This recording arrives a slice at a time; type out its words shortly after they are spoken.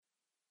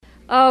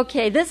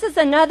Okay, this is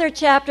another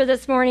chapter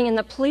this morning in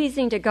the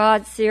Pleasing to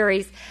God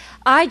series.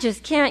 I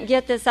just can't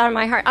get this out of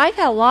my heart. I've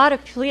had a lot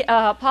of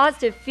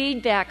positive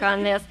feedback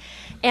on this,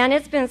 and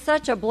it's been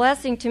such a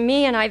blessing to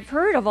me, and I've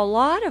heard of a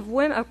lot of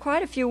women,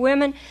 quite a few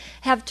women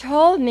have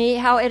told me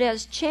how it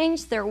has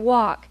changed their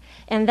walk.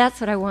 And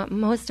that's what I want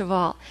most of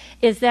all,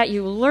 is that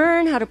you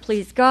learn how to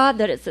please God,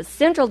 that it's a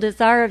central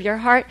desire of your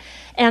heart,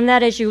 and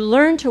that as you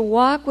learn to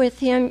walk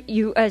with Him,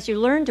 as you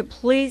learn to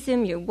please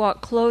Him, you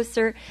walk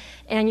closer,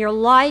 and your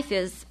life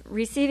is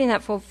receiving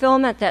that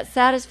fulfillment, that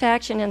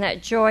satisfaction, and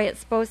that joy it's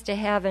supposed to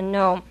have and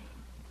know.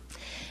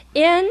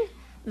 In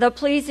the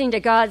Pleasing to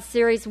God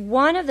series,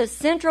 one of the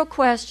central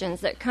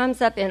questions that comes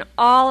up in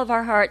all of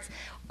our hearts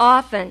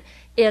often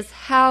is,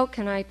 how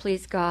can I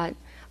please God?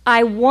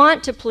 I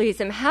want to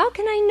please Him. How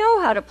can I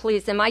know how to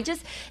please Him?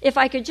 If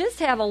I could just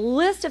have a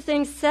list of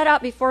things set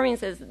out before me and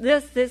says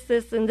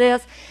this, and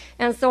this,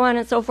 and so on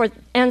and so forth.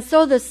 And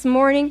so this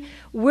morning,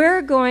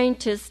 we're going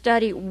to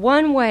study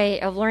one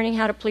way of learning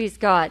how to please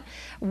God.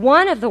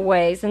 One of the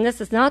ways, and this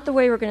is not the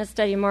way we're going to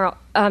study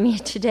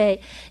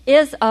today,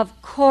 is,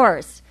 of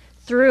course,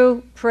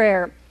 through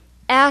prayer,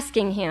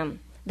 asking Him.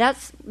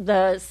 That's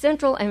the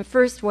central and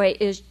first way,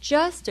 is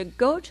just to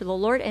go to the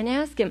Lord and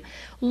ask Him,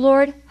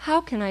 Lord, how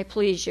can I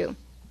please You?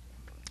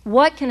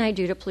 What can I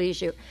do to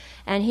please You?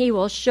 And He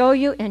will show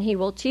you, and He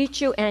will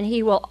teach you, and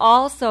He will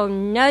also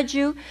nudge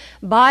you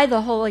by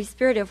the Holy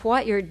Spirit if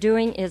what you're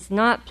doing is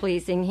not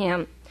pleasing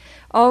Him.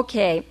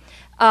 Okay,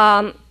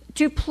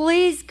 to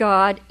please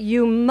God,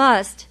 you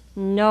must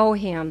know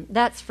Him.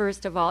 That's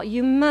first of all.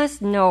 You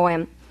must know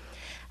Him.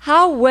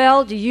 How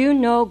well do you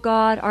know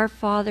God, our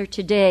Father,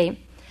 today?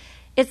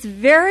 It's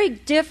very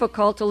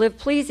difficult to live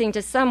pleasing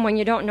to someone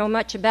you don't know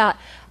much about.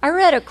 I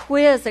read a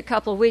quiz a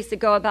couple of weeks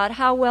ago about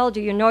how well do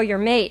you know your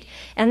mate.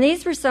 And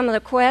these were some of the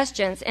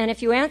questions. And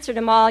if you answered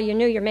them all, you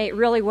knew your mate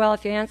really well.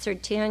 If you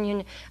answered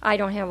 10, I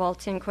don't have all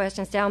 10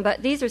 questions down,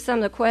 but these are some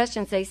of the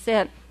questions they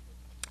said.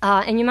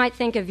 And you might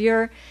think of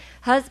your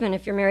husband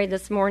if you're married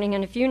this morning,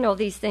 and if you know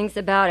these things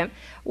about him.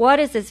 What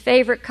is his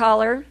favorite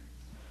color?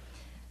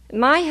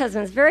 My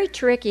husband's very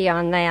tricky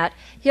on that.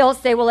 He'll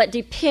say, well, it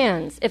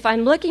depends. If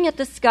I'm looking at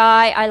the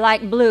sky, I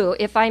like blue.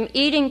 If I'm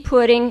eating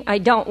pudding, I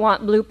don't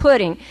want blue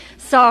pudding.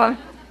 So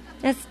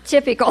that's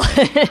typical.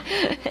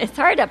 It's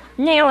hard to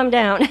nail him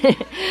down.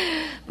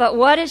 But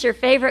what is your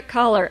favorite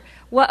color?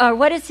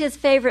 What is his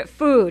favorite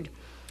food?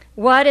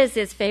 What is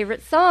his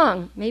favorite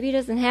song? Maybe he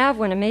doesn't have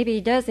one, and maybe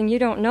he does, and you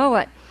don't know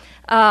it.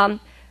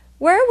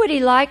 Where would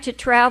he like to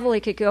travel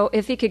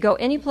if he could go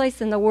any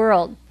place in the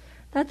world?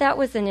 Thought that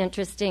was an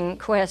interesting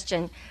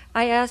question.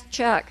 I asked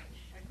Chuck,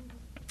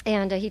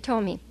 and he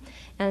told me,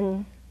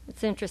 and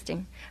it's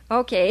interesting.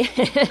 Okay.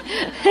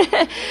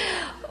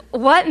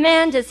 What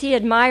man does he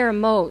admire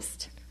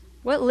most?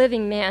 What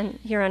living man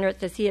here on earth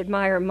does he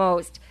admire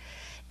most?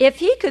 If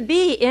he could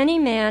be any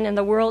man in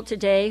the world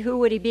today, who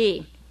would he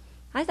be?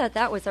 I thought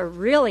that was a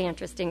really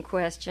interesting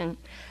question.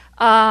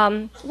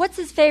 What's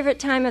his favorite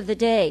time of the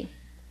day?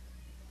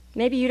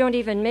 Maybe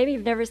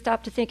you've never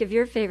stopped to think of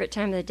your favorite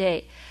time of the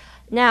day.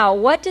 Now,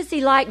 what does he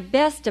like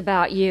best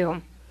about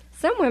you?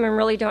 Some women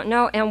really don't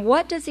know. And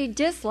what does he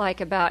dislike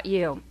about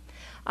you?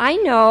 I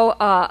know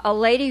a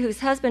lady whose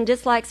husband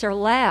dislikes her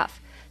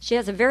laugh. She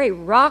has a very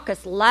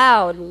raucous,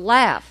 loud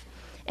laugh,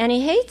 and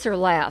he hates her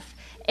laugh.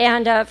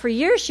 And for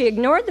years she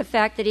ignored the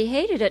fact that he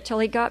hated it till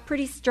he got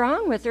pretty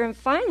strong with her and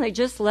finally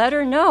just let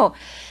her know.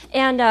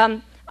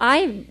 And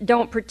I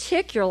don't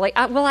particularly,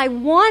 I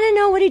want to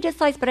know what he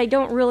dislikes, but I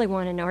don't really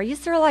want to know. Are you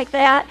sort of like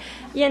that?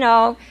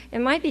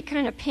 It might be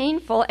kind of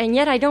painful, and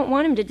yet I don't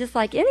want him to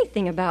dislike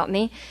anything about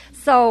me.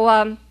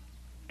 So,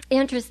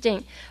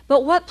 interesting.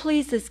 But what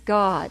pleases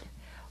God?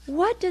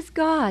 What does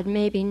God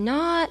maybe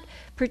not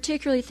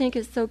particularly think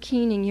is so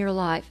keen in your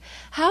life?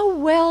 How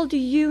well do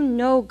you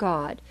know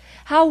God?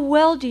 How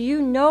well do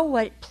you know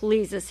what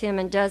pleases Him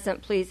and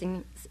doesn't please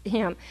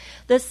Him?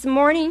 This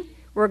morning,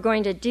 we're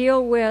going to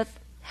deal with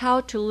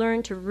how to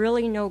learn to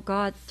really know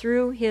God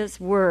through His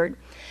Word.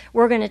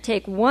 We're going to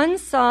take one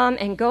psalm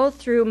and go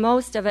through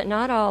most of it,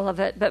 not all of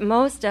it, but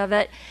most of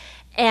it,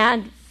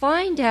 and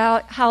find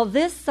out how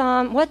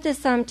what this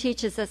psalm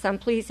teaches us on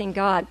pleasing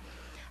God.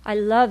 I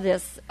love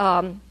this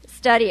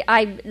study.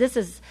 This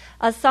is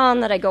a psalm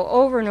that I go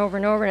over and over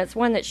and over, and it's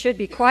one that should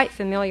be quite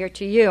familiar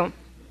to you.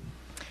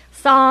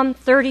 Psalm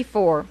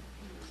 34.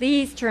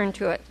 Please turn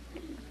to it.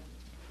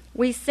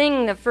 We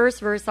sing the first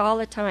verse all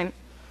the time.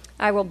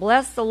 I will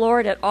bless the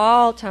Lord at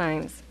all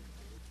times.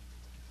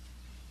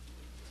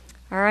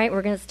 All right,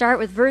 we're going to start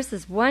with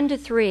verses 1 to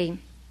 3.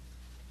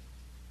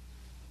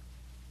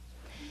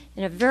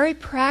 In a very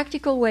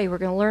practical way, we're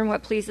going to learn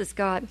what pleases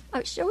God.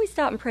 Shall we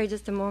stop and pray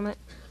just a moment?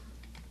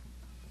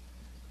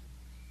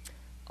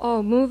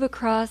 Oh, move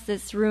across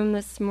this room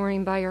this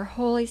morning by your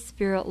Holy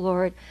Spirit,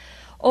 Lord.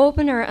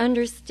 Open our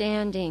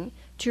understanding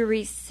to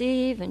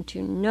receive and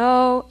to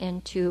know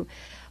and to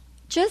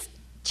just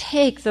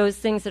take those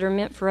things that are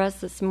meant for us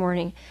this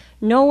morning.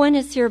 No one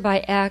is here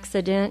by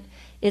accident.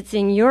 It's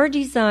in your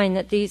design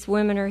that these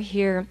women are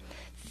here.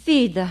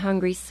 feed the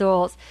hungry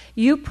souls.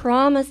 You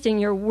promised in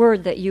your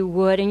word that you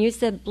would, and you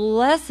said,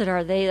 blessed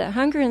are they that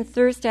hunger and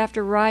thirst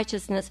after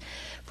righteousness,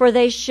 for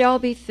they shall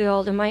be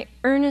filled. And my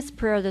earnest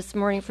prayer this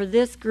morning for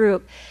this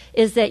group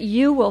is that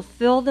you will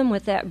fill them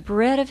with that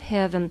bread of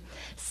heaven.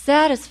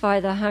 Satisfy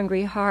the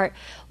hungry heart.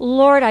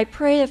 Lord, I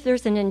pray if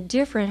there's an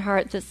indifferent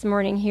heart this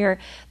morning here,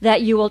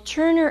 that you will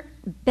turn her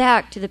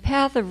back to the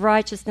path of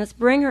righteousness,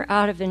 bring her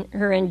out of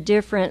her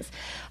indifference.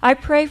 I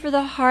pray for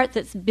the heart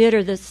that's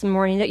bitter this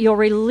morning, that you'll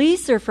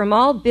release her from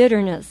all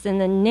bitterness in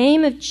the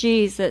name of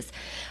Jesus.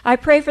 I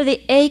pray for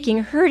the aching,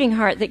 hurting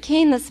heart that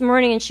came this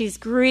morning and she's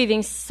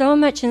grieving so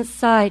much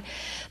inside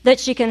that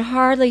she can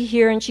hardly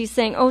hear, and she's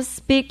saying, oh,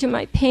 speak to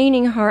my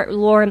paining heart,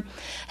 Lord.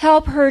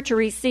 Help her to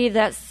receive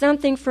that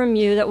something from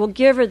you that will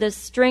give her the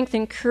strength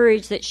and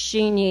courage that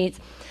she needs.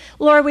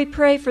 Lord, we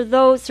pray for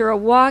those who are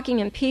walking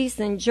in peace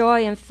and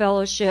joy and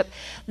fellowship,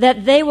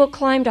 that they will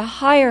climb to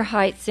higher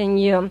heights in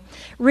you.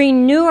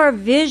 Renew our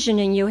vision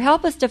in you.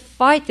 Help us to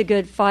fight the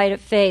good fight of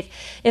faith.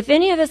 If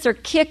any of us are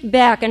kicked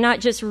back and not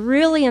just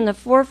really in the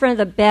forefront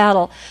of the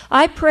battle,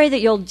 I pray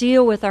that you'll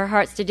deal with our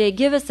hearts today.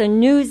 Give us a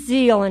new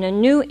zeal and a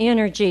new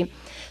energy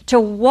to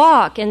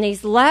walk in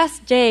these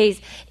last days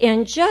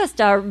in just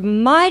a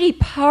mighty,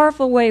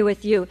 powerful way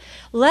with you.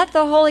 Let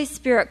the Holy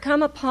Spirit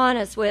come upon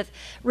us with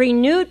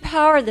renewed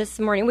power this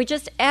morning. We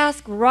just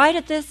ask right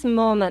at this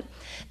moment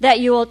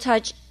that you will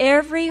touch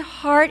every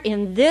heart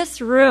in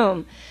this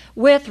room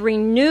with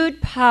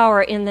renewed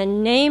power in the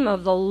name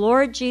of the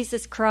Lord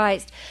Jesus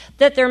Christ,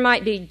 that there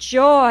might be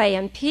joy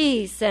and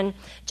peace and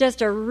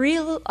just a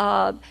real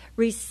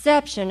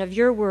reception of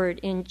your word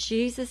in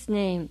Jesus'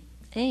 name.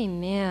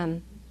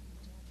 Amen.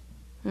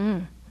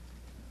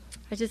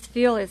 I just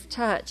feel his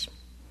touch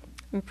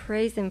and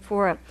praise him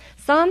for it.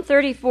 Psalm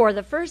 34,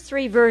 the first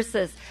 3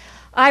 verses.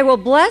 I will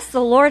bless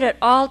the Lord at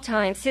all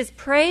times. His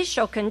praise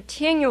shall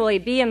continually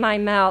be in my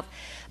mouth.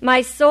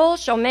 My soul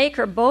shall make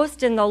her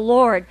boast in the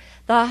Lord.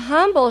 The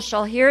humble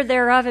shall hear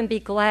thereof and be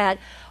glad.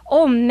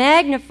 Oh,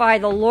 magnify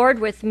the Lord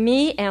with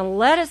me, and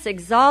let us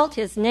exalt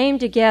his name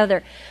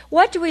together.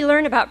 What do we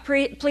learn about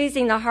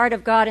pleasing the heart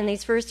of God in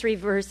these first 3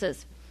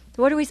 verses?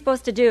 What are we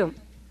supposed to do?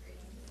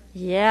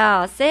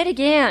 Yeah, say it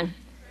again.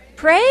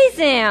 Praise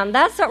him.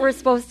 That's what we're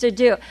supposed to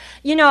do.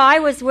 You know, I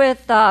was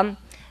with Don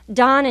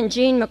and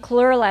Jean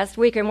McClure last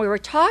week, and we were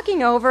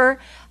talking over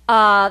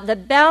the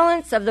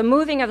balance of the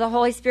moving of the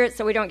Holy Spirit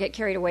so we don't get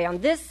carried away on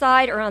this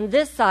side or on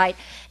this side.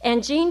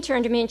 And Jean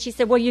turned to me and she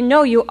said, well, you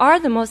know, you are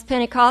the most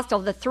Pentecostal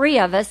of the 3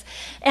 of us,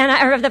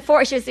 or of the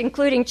 4, she was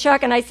including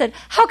Chuck. And I said,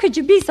 how could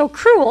you be so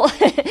cruel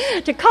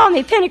to call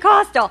me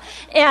Pentecostal?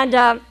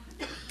 And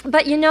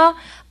but you know,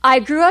 I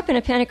grew up in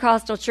a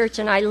Pentecostal church,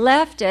 and I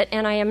left it,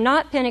 and I am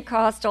not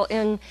Pentecostal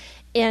in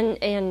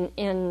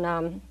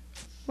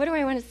what do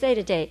I want to say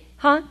today?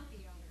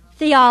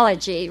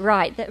 Theology,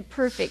 right.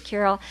 Perfect,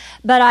 Carol.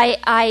 But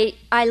I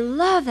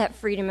love that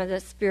freedom of the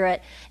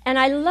Spirit, and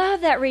I love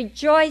that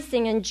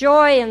rejoicing and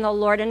joy in the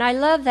Lord, and I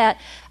love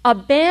that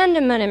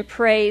abandonment and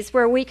praise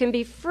where we can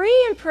be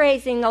free in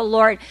praising the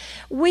Lord.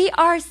 We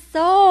are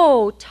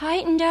so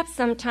tightened up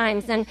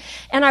sometimes, and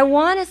I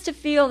want us to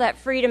feel that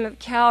freedom of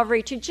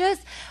Calvary, to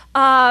just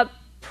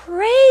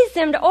praise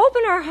him, to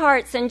open our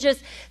hearts and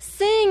just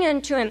sing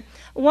unto him.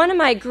 One of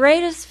my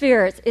greatest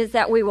fears is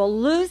that we will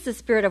lose the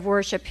spirit of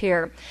worship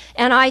here.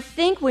 And I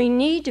think we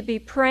need to be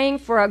praying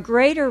for a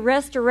greater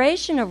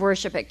restoration of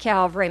worship at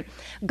Calvary.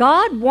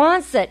 God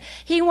wants it.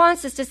 He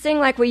wants us to sing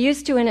like we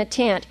used to in a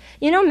tent.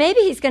 You know,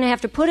 maybe he's going to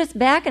have to put us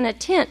back in a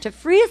tent to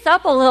free us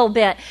up a little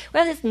bit. We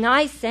have this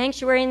nice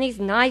sanctuary and these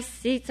nice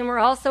seats, and we're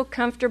all so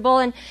comfortable.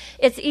 And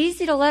it's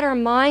easy to let our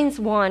minds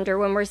wander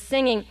when we're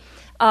singing.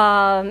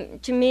 To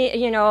me,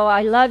 you know,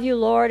 I love you,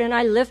 Lord, and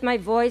I lift my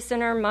voice,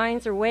 and our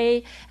minds are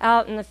way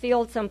out in the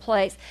field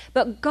someplace.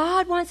 But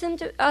God wants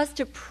us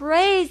to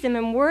praise him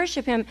and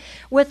worship him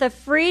with a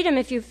freedom.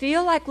 If you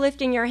feel like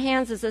lifting your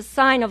hands as a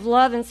sign of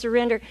love and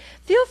surrender,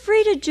 feel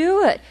free to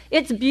do it.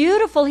 It's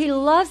beautiful. He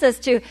loves us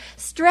to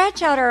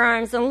stretch out our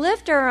arms and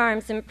lift our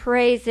arms and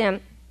praise him.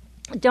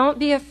 Don't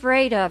be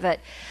afraid of it.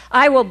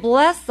 I will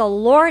bless the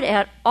Lord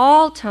at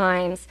all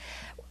times.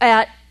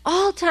 At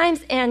all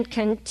times and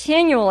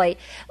continually.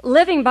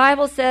 Living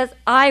Bible says,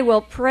 I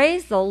will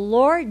praise the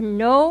Lord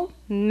no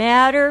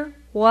matter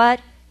what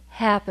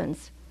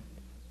happens.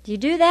 Do you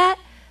do that?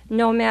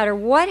 No matter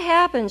what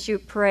happens, you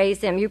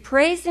praise him. You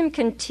praise him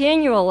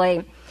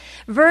continually.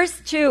 Verse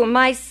 2,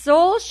 my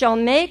soul shall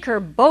make her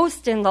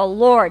boast in the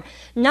Lord.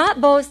 Not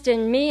boast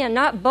in me and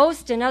not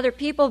boast in other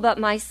people, but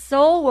my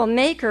soul will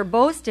make her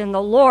boast in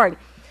the Lord.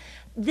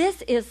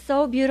 This is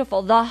so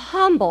beautiful. The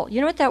humble, you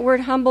know what that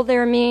word humble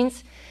there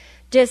means?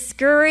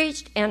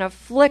 Discouraged and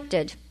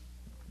afflicted.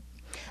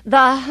 The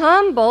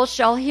humble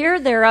shall hear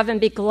thereof and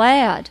be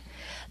glad.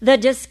 The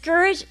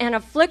discouraged and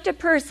afflicted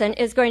person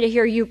is going to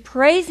hear you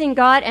praising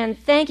God and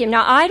thank him.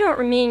 Now, I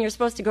don't mean you're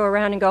supposed to go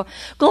around and go,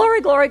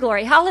 glory, glory,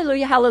 glory,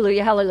 hallelujah,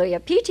 hallelujah,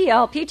 hallelujah,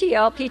 PTL,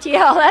 PTL,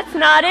 PTL. That's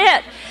not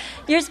it.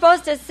 You're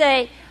supposed to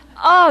say,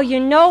 Oh, you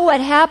know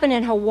what happened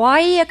in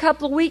Hawaii a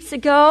couple of weeks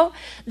ago?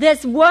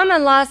 This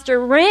woman lost her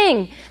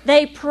ring.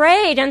 They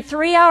prayed, and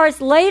 3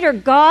 hours later,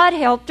 God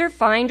helped her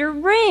find her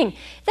ring.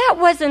 That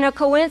wasn't a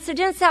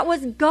coincidence. That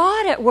was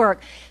God at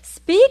work.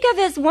 Speak of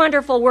His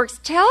wonderful works.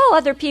 Tell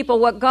other people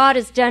what God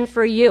has done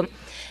for you.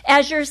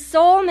 As your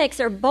soul makes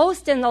her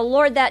boast in the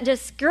Lord, that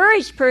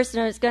discouraged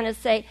person is going to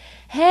say,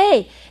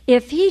 hey,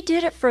 if He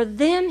did it for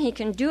them, He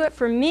can do it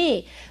for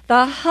me.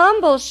 The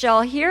humble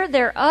shall hear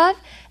thereof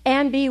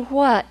and be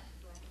what?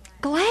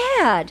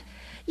 Glad.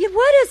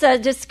 What is a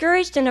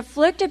discouraged and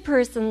afflicted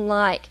person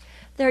like?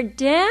 They're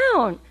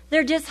down.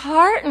 They're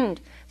disheartened.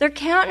 Their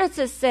countenance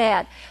is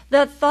sad.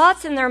 The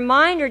thoughts in their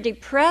mind are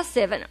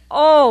depressive. And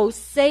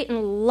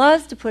Satan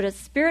loves to put a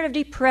spirit of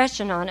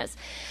depression on us.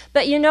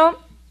 But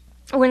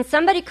when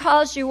somebody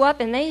calls you up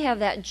and they have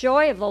that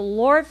joy of the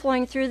Lord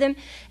flowing through them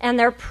and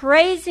they're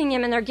praising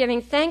Him and they're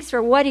giving thanks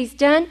for what He's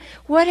done,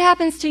 what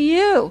happens to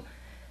you?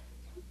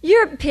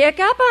 You pick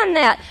up on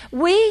that.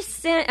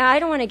 I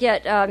don't want to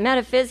get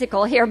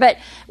metaphysical here, but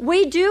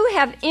we do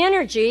have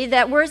energy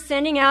that we're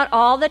sending out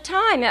all the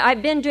time.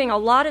 I've been doing a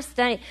lot of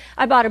study.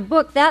 I bought a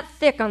book that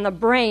thick on the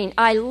brain.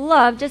 I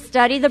love to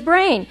study the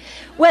brain.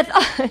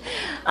 I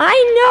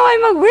know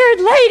I'm a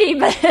weird lady,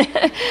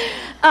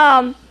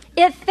 but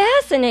it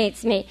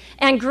fascinates me.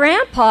 And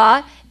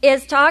Grandpa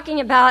is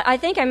talking about, I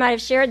think I might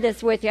have shared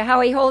this with you,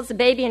 how he holds the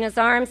baby in his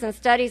arms and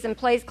studies and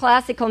plays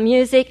classical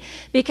music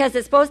because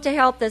it's supposed to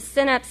help the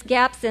synapse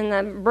gaps in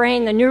the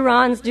brain, the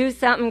neurons do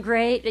something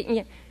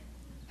great.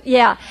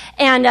 Yeah,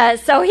 and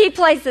so he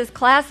plays this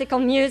classical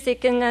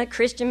music and the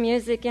Christian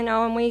music,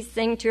 and we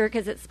sing to her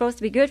because it's supposed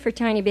to be good for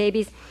tiny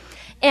babies.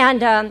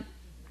 And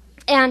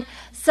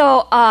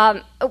so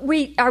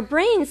our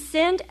brains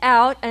send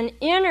out an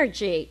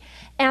energy.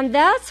 And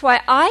that's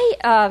why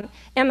I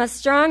am a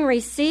strong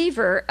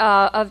receiver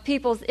of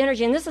people's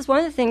energy. And this is one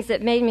of the things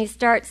that made me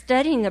start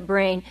studying the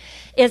brain,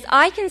 is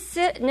I can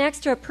sit next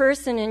to a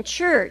person in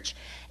church,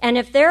 and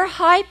if they're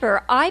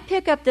hyper, I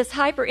pick up this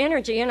hyper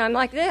energy, and I'm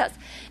like this.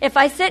 If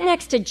I sit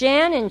next to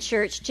Jan in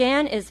church,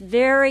 Jan is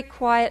very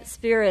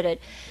quiet-spirited.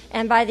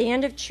 And by the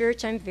end of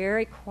church, I'm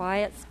very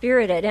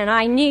quiet-spirited. And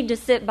I need to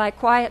sit by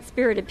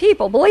quiet-spirited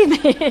people,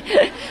 believe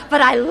me.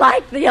 But I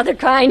like the other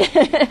kind.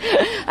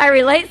 I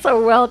relate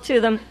so well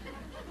to them.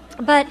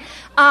 But,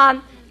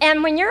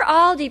 and when you're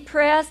all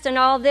depressed and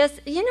all this,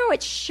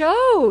 it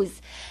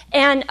shows.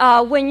 And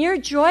when you're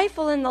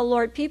joyful in the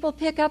Lord, people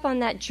pick up on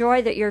that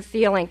joy that you're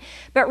feeling.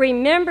 But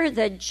remember,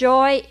 the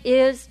joy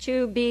is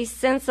to be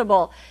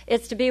sensible.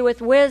 It's to be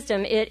with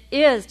wisdom. It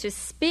is to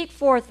speak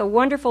forth the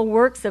wonderful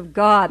works of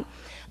God.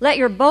 Let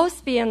your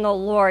boast be in the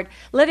Lord.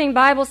 Living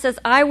Bible says,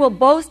 I will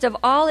boast of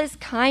all His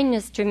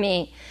kindness to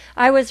me.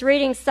 I was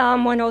reading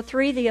Psalm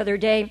 103 the other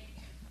day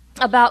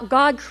about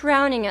God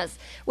crowning us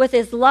with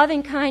His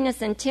loving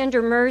kindness and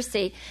tender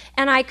mercy.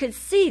 And I could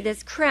see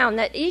this crown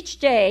that each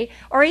day,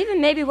 or even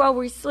maybe while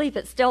we sleep,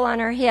 it's still on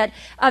our head,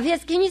 of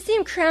His. Can you see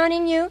Him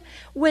crowning you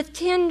with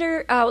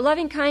tender,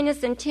 loving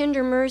kindness and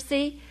tender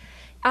mercy?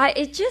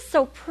 It's just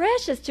so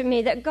precious to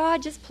me that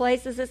God just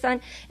places us on.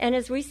 And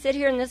as we sit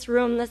here in this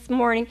room this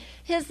morning,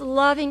 His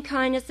loving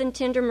kindness and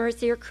tender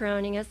mercy are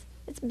crowning us.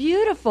 It's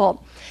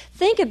beautiful.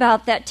 Think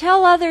about that.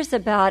 Tell others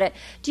about it.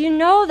 Do you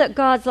know that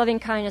God's loving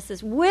kindness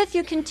is with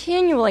you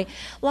continually,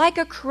 like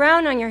a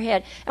crown on your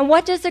head? And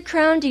what does a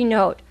crown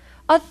denote?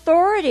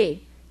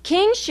 Authority,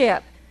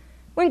 kingship.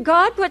 When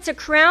God puts a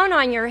crown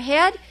on your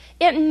head,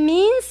 it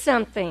means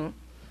something.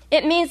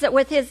 It means that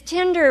with His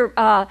tender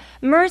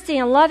mercy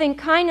and loving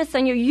kindness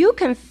on you, you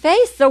can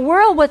face the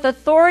world with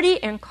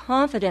authority and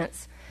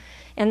confidence.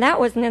 And that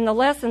wasn't in the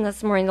lesson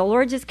this morning. The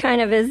Lord just kind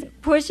of is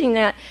pushing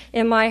that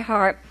in my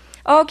heart.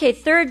 Okay,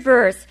 third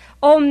verse.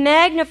 Oh,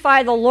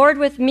 magnify the Lord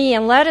with me,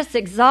 and let us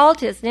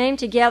exalt His name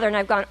together. And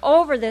I've gone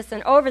over this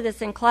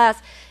in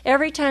class.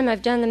 Every time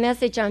I've done the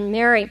message on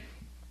Mary,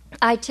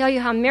 I tell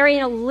you how Mary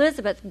and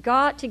Elizabeth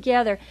got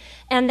together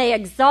and they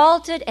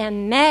exalted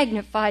and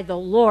magnified the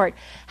Lord.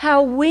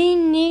 How we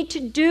need to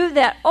do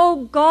that.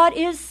 Oh, God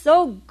is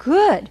so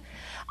good.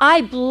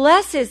 I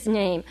bless His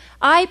name.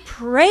 I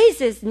praise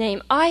His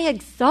name. I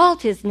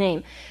exalt His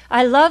name.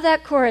 I love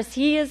that chorus.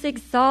 He is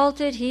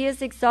exalted. He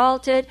is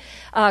exalted.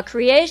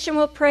 Creation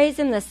will praise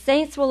Him. The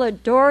saints will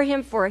adore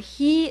Him, for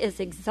He is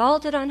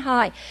exalted on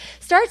high.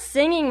 Start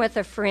singing with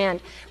a friend.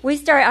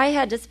 I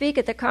had to speak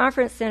at the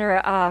conference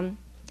center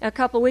a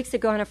couple of weeks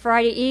ago on a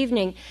Friday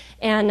evening,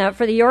 and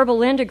for the Yorba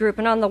Linda group.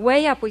 And on the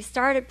way up, we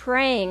started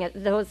praying.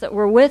 Those that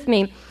were with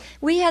me,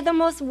 we had the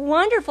most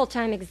wonderful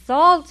time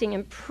exalting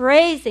and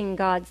praising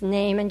God's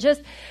name and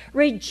just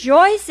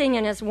rejoicing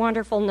in His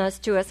wonderfulness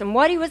to us and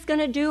what He was going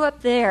to do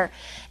up there.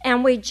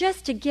 And we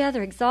just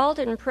together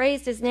exalted and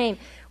praised His name.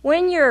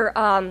 When you're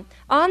on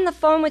the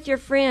phone with your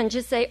friend,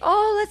 just say,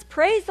 oh, let's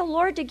praise the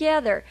Lord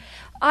together.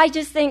 I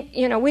just think,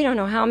 we don't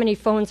know how many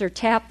phones are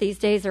tapped these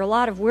days. There are a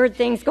lot of weird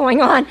things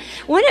going on.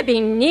 Wouldn't it be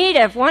neat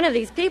if one of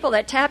these people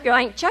that tap your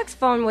line, Chuck's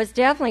phone was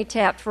definitely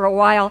tapped for a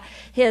while.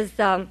 His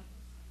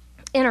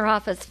in her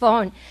office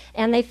phone,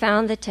 and they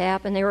found the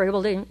tap, and they were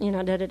able to,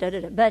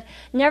 da-da-da-da-da. But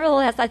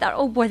nevertheless, I thought,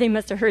 oh, boy, they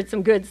must have heard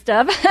some good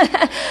stuff.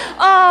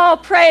 Oh,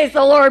 praise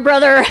the Lord,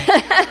 brother.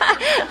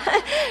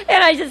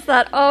 And I just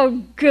thought,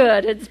 oh,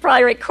 good. It's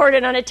probably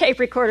recorded on a tape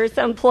recorder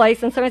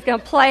someplace, and somebody's going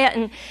to play it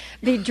and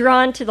be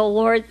drawn to the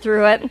Lord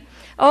through it.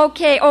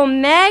 Okay, oh,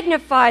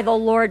 magnify the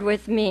Lord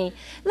with me.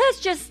 Let's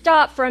just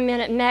stop for a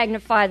minute and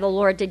magnify the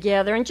Lord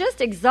together and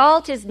just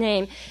exalt his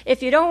name.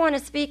 If you don't want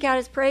to speak out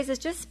his praises,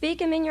 just speak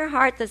him in your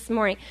heart this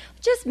morning.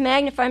 Just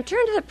magnify him.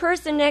 Turn to the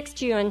person next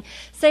to you and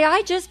say,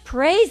 I just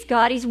praise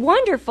God. He's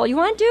wonderful. You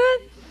want to do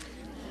it?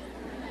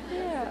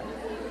 Yeah.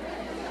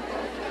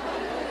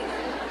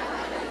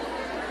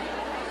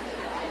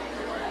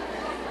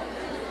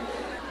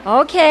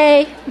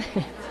 Okay.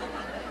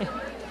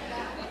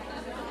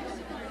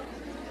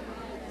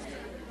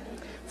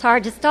 It's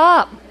hard to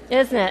stop,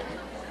 isn't it?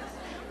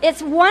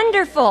 It's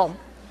wonderful.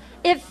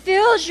 It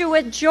fills you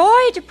with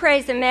joy to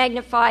praise and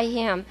magnify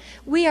him.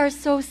 We are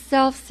so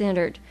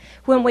self-centered.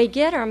 When we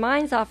get our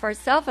minds off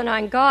ourselves and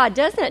on God,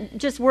 doesn't it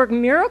just work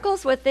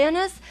miracles within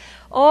us?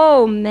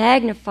 Oh,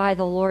 magnify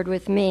the Lord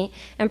with me.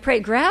 And pray,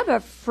 grab a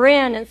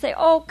friend and say,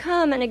 oh,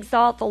 come and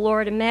exalt the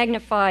Lord and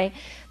magnify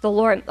the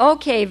Lord.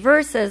 Okay,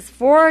 verses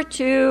 4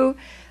 to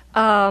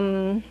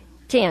 10.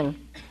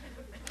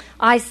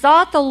 I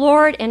sought the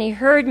Lord, and he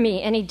heard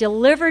me, and he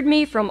delivered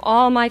me from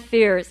all my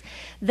fears.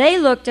 They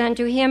looked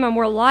unto him and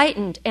were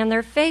lightened, and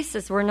their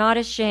faces were not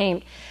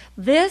ashamed.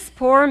 This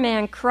poor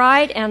man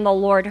cried, and the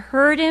Lord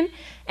heard him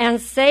and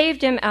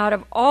saved him out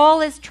of all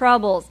his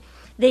troubles.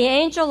 The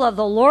angel of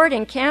the Lord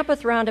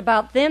encampeth round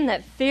about them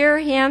that fear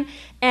him,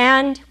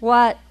 and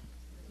what?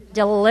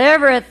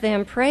 Delivereth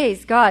them.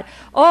 Praise God.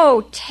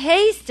 Oh,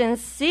 taste and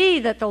see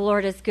that the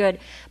Lord is good.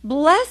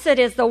 Blessed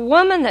is the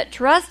woman that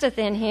trusteth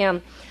in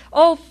him.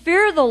 Oh,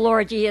 fear the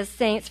Lord, ye his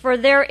saints, for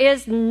there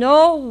is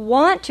no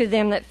want to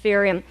them that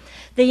fear him.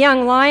 The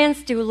young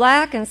lions do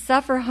lack and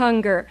suffer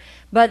hunger,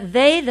 but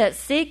they that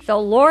seek the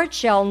Lord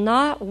shall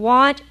not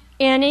want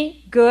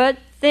any good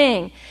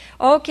thing.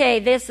 Okay,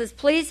 this is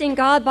pleasing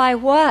God by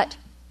what?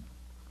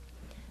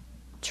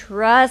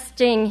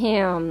 Trusting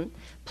him.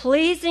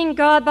 Pleasing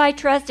God by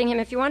trusting him.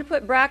 If you want to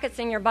put brackets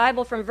in your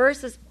Bible from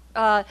verses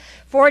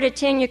 4 to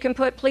 10, you can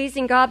put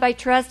pleasing God by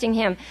trusting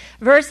him.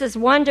 Verses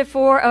 1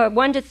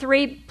 to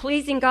 3,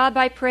 pleasing God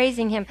by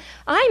praising him.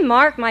 I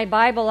mark my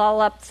Bible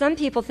all up. Some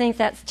people think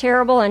that's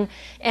terrible, and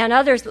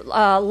others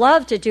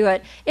love to do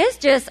it. It's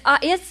just,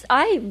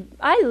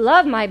 I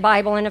love my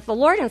Bible, and if the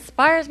Lord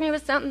inspires me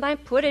with something, I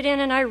put it in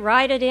and I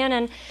write it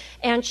in,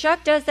 and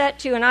Chuck does that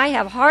too, and I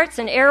have hearts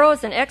and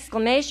arrows and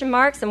exclamation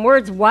marks and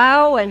words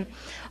wow and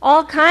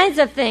all kinds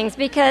of things,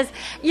 because,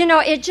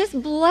 it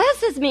just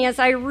blesses me as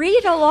I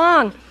read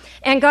along.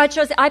 And God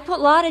shows, I put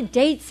a lot of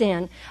dates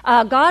in.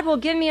 God will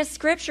give me a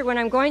scripture when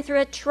I'm going through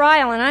a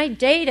trial, and I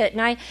date it,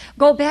 and I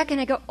go back and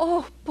I go,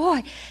 oh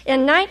boy,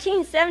 in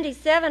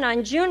 1977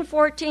 on June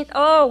 14th,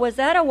 oh, was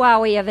that a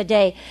wowie of a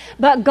day.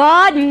 But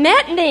God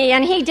met me,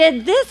 and he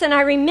did this, and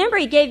I remember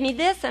he gave me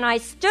this, and I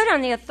stood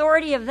on the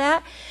authority of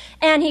that,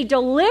 and he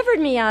delivered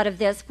me out of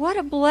this. What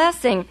a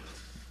blessing.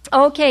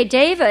 Okay,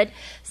 David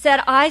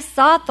said, I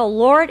sought the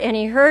Lord, and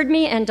he heard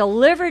me and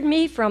delivered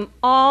me from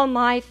all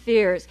my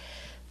fears.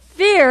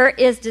 Fear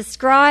is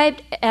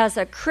described as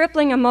a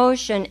crippling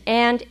emotion,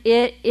 and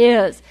it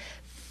is.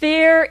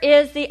 Fear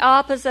is the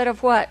opposite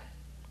of what?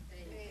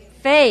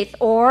 Faith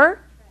or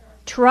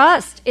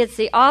trust. It's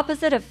the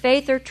opposite of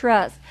faith or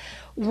trust.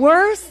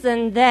 Worse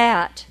than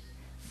that,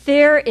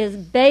 fear is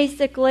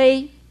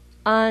basically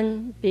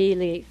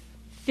unbelief.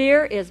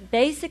 Fear is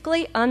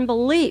basically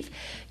unbelief.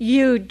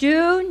 You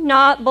do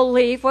not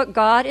believe what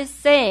God is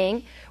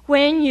saying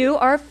when you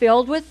are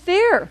filled with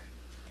fear,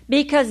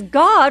 because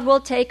God will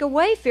take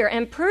away fear,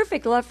 and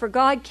perfect love for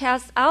God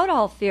casts out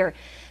all fear.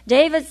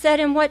 David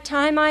said, in what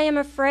time I am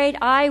afraid,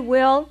 I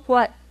will,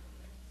 what?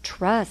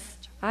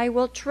 Trust. I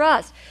will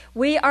trust.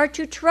 We are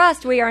to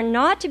trust. We are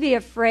not to be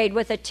afraid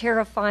with a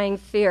terrifying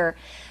fear.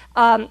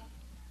 I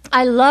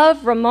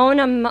love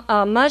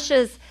Ramona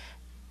Mush's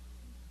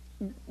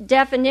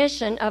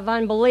definition of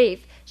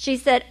unbelief. She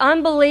said,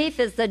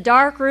 unbelief is the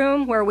dark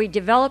room where we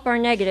develop our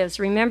negatives.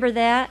 Remember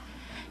that?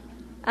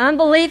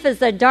 Unbelief is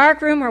the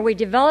dark room where we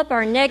develop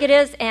our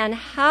negatives, and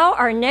how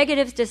are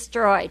negatives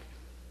destroyed?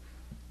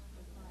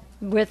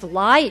 With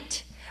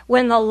light.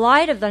 When the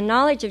light of the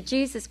knowledge of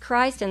Jesus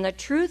Christ and the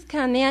truth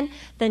come in,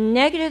 the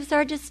negatives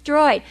are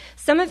destroyed.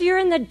 Some of you are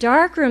in the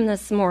dark room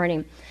this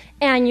morning,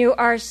 and you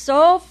are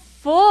so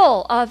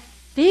full of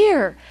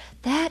fear.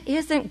 That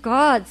isn't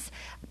God's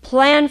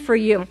plan for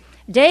you.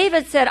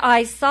 David said,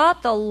 I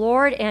sought the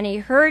Lord, and he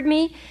heard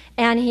me,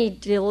 and he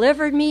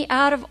delivered me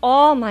out of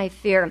all my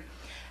fear.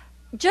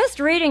 Just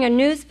reading a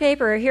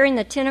newspaper or hearing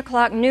the 10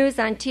 o'clock news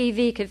on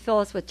TV could fill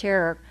us with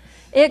terror.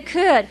 It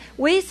could.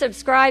 We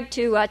subscribe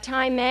to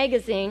Time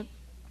magazine,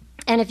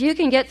 and if you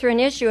can get through an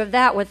issue of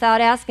that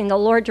without asking the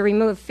Lord to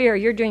remove fear,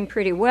 you're doing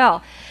pretty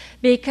well,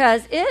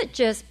 because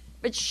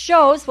it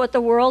shows what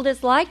the world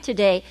is like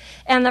today.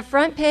 And the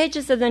front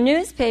pages of the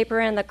newspaper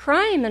and the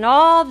crime and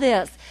all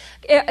this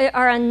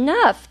are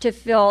enough to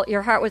fill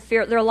your heart with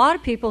fear. There are a lot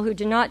of people who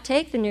do not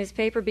take the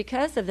newspaper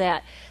because of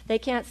that. They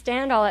can't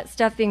stand all that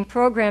stuff being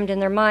programmed in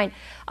their mind.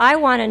 I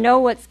want to know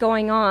what's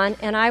going on,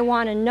 and I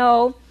want to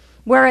know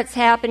where it's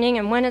happening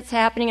and when it's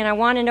happening, and I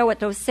want to know what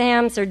those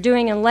SAMs are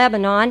doing in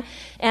Lebanon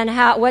and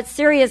what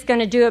Syria is going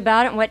to do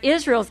about it and what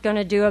Israel is going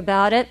to do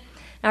about it.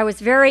 I was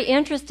very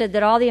interested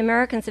that all the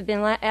Americans have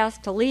been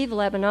asked to leave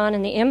Lebanon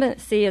and the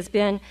embassy has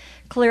been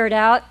cleared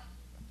out.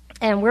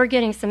 And we're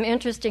getting some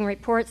interesting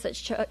reports that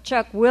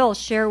Chuck will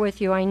share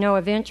with you, I know,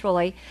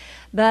 eventually.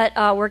 But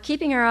we're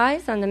keeping our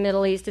eyes on the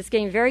Middle East. It's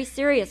getting very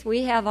serious.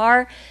 We have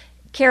our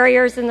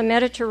carriers in the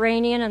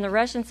Mediterranean, and the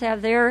Russians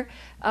have their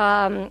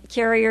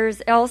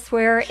carriers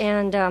elsewhere,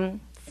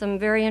 and some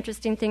very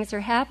interesting things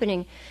are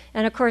happening.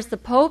 And, of course, the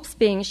Pope's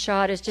being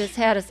shot has just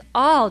had us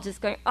all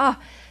just going, oh.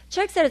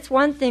 Chuck said it's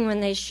one thing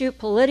when they shoot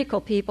political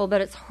people, but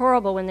it's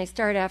horrible when they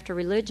start after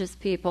religious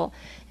people.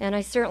 And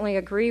I certainly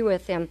agree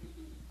with him.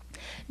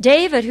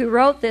 David, who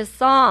wrote this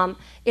psalm,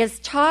 is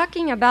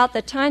talking about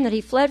the time that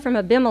he fled from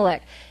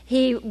Abimelech.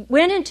 He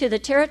went into the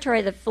territory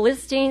of the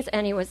Philistines,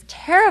 and he was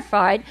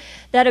terrified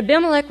that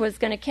Abimelech was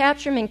going to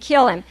capture him and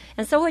kill him.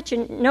 And so what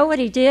you know what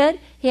he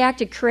did? He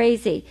acted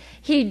crazy.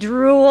 He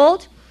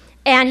drooled,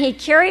 and he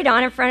carried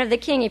on in front of the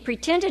king. He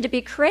pretended to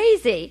be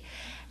crazy.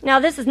 Now,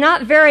 this is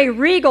not very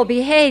regal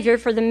behavior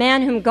for the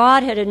man whom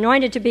God had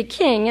anointed to be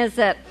king, is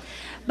it?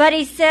 But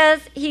he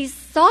says he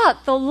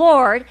sought the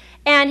Lord,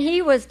 and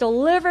he was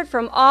delivered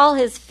from all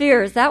his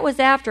fears. That was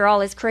after all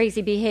his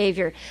crazy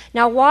behavior.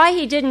 Now, why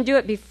he didn't do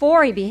it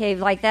before he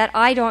behaved like that,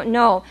 I don't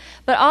know.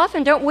 But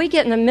often, don't we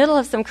get in the middle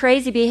of some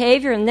crazy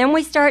behavior, and then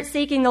we start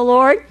seeking the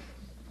Lord?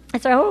 I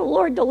say, oh,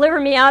 Lord,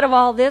 deliver me out of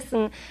all this,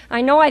 and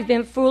I know I've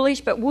been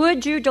foolish, but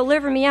would you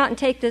deliver me out and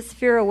take this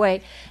fear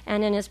away?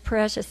 And in his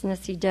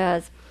preciousness, he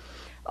does.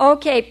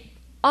 Okay,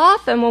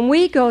 often when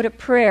we go to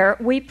prayer,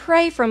 we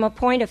pray from a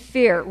point of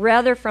fear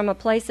rather from a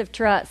place of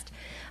trust.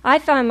 I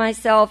found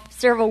myself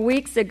several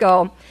weeks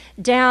ago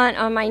down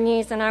on my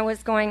knees, and I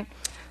was going,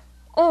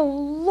 oh,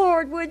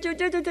 Lord, would you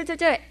do.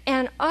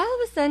 And all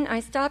of a sudden I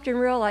stopped and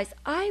realized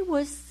I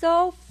was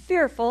so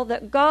fearful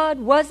that God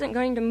wasn't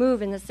going to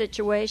move in the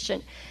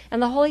situation.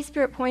 And the Holy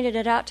Spirit pointed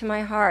it out to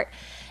my heart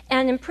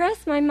and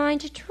impressed my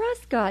mind to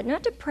trust God,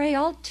 not to pray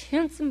all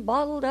tense and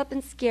bottled up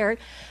and scared,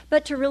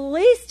 but to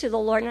release to the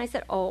Lord. And I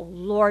said, oh,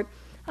 Lord,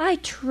 I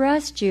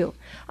trust you.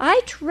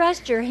 I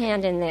trust your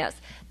hand in this.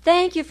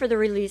 Thank you for the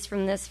release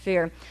from this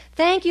fear.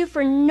 Thank you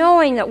for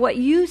knowing that what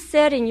you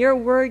said in your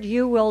word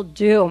you will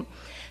do.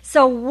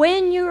 So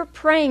when you're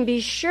praying, be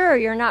sure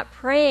you're not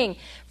praying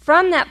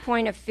from that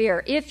point of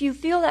fear. If you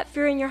feel that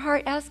fear in your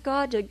heart, ask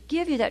God to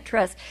give you that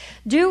trust.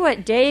 Do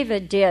what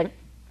David did.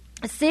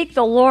 Seek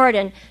the Lord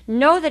and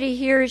know that he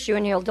hears you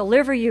and he'll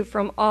deliver you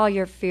from all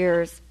your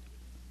fears.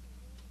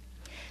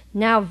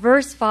 Now,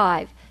 verse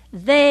 5.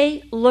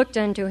 They looked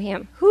unto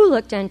him. Who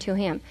looked unto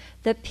him?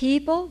 The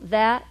people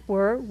that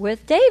were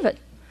with David.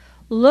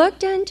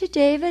 Looked unto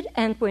David,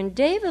 and when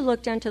David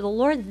looked unto the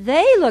Lord,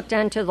 they looked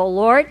unto the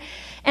Lord.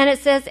 And it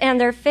says, and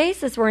their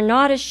faces were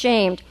not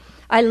ashamed.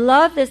 I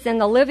love this in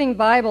the Living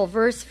Bible,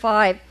 verse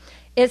 5.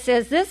 It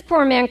says, this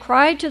poor man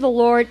cried to the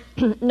Lord.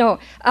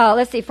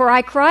 For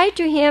I cried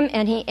to him,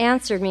 and he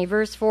answered me.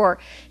 Verse 4.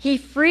 He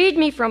freed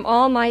me from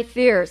all my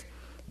fears.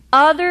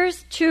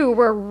 Others, too,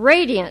 were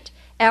radiant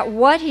at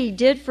what he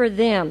did for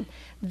them.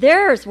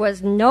 Theirs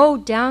was no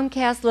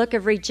downcast look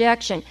of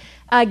rejection.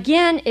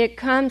 Again, it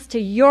comes to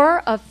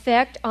your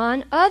effect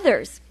on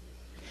others.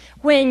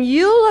 When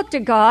you look to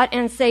God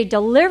and say,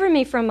 deliver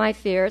me from my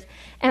fears,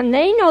 and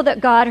they know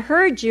that God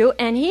heard you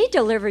and he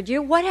delivered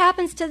you, what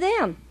happens to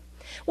them?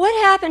 What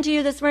happened to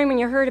you this morning when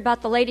you heard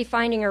about the lady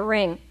finding her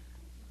ring?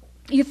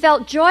 You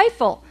felt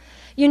joyful.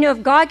 You know,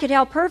 if God could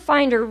help her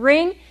find her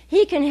ring,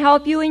 he can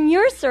help you in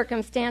your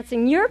circumstance,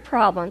 in your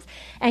problems,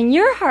 and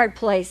your hard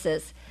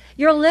places.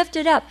 You're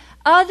lifted up.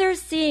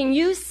 Others, seeing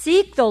you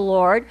seek the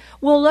Lord,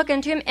 will look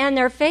unto him, and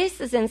their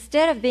faces,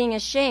 instead of being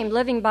ashamed,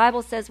 Living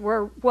Bible says,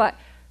 were what?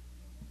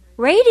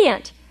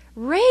 Radiant.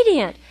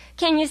 Radiant.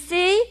 Can you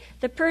see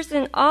the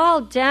person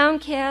all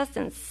downcast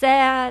and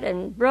sad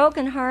and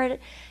brokenhearted?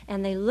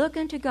 And they look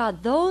unto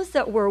God. Those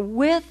that were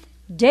with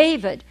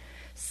David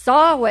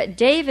saw what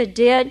David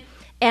did,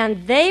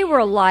 and they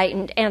were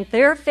lightened, and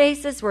their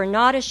faces were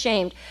not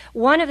ashamed.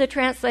 One of the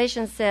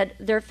translations said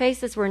their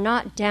faces were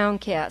not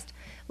downcast.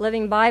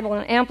 Living Bible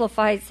and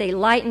Amplified say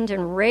lightened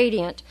and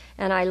radiant,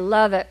 and I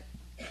love it.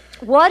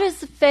 What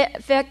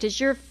effect does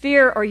your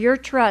fear or your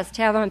trust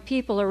have on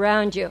people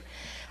around you?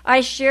 I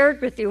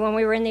shared with you when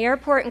we were in the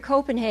airport in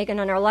Copenhagen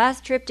on our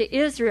last trip to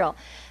Israel,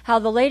 how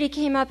the lady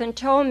came up and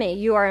told me,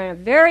 you are in a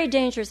very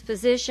dangerous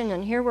position,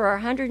 and here were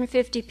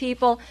 150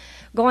 people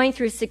going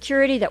through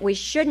security that we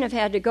shouldn't have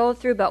had to go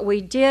through, but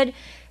we did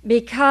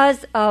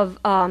because of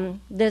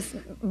this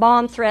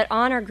bomb threat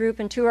on our group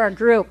and to our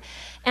group.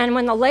 And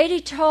when the lady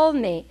told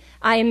me,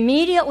 I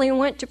immediately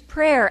went to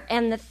prayer,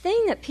 and the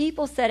thing that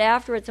people said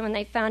afterwards when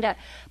they found out,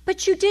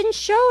 but you didn't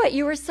show it.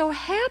 You were so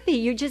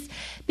happy.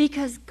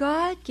 Because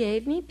God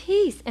gave me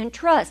peace and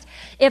trust.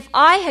 If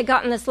I had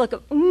gotten this look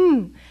of,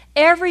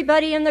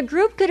 Everybody in the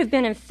group could have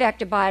been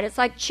infected by it. It's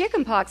like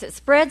chickenpox. It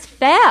spreads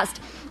fast.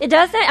 It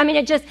doesn't,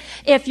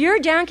 if you're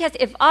downcast,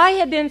 if I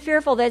had been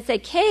fearful, they'd say,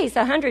 Kay's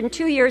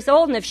 102 years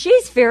old, and if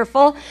she's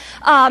fearful,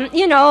 what's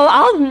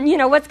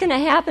going to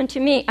happen to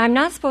me? I'm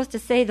not supposed to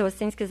say those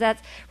things because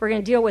we're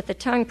going to deal with the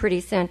tongue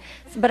pretty soon.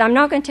 But I'm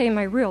not going to tell you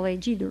my real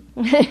age either.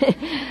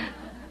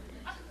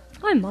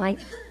 I might.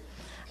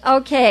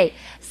 Okay,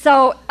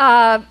 so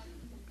the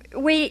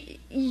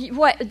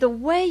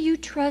way you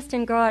trust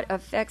in God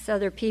affects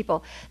other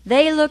people.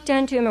 They looked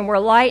unto him and were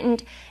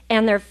lightened,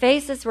 and their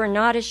faces were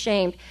not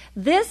ashamed.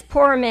 This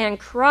poor man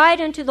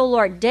cried unto the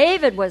Lord.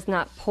 David was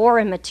not poor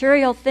in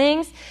material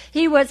things.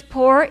 He was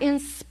poor in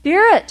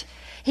spirit.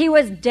 He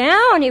was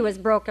down. He was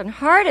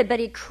brokenhearted, but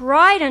he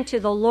cried unto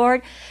the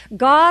Lord.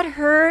 God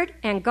heard,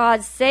 and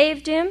God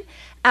saved him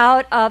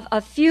out of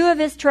a few of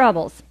his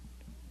troubles.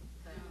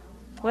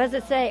 What does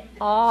it say?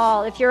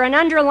 All. If you're an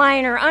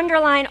underliner,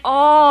 underline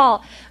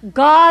all.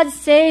 God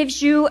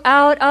saves you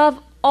out of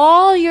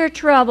all your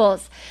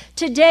troubles.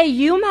 Today,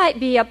 you might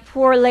be a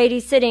poor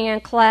lady sitting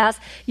in class.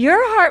 Your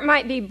heart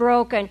might be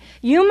broken.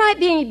 You might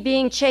be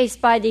being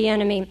chased by the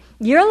enemy.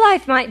 Your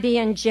life might be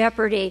in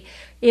jeopardy.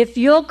 If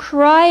you'll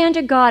cry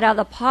unto God out of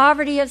the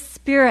poverty of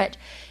spirit,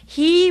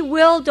 he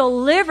will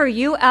deliver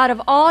you out of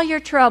all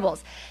your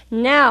troubles.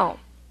 Now,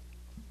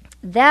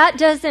 that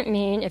doesn't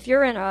mean if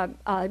you're in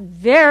a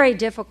very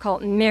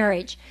difficult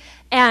marriage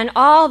and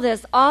all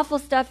this awful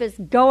stuff is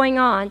going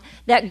on,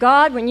 that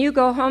God, when you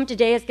go home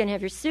today, is going to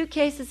have your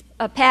suitcases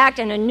packed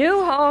and a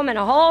new home and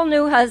a whole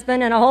new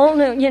husband and a whole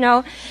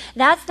new,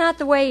 that's not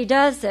the way he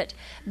does it.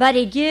 But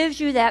he gives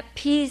you that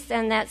peace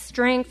and that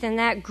strength and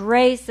that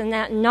grace and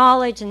that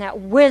knowledge and that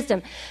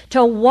wisdom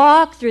to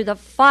walk through the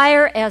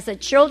fire as the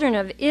children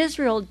of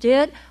Israel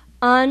did,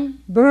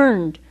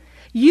 unburned.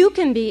 You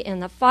can be in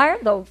the fire,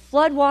 the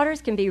flood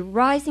waters can be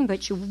rising,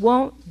 but you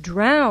won't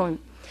drown.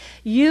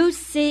 You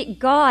seek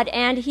God,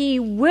 and he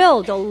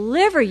will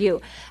deliver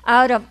you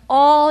out of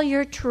all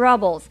your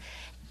troubles.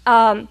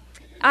 I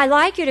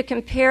like you to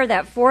compare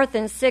that 4th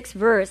and 6th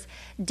verse.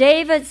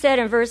 David said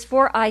in verse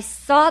 4, I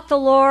sought the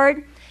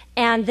Lord.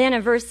 And then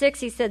in verse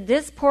 6, he said,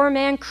 this poor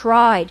man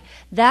cried.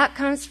 That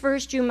comes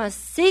first. You must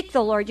seek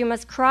the Lord. You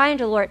must cry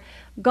unto the Lord.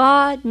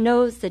 God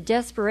knows the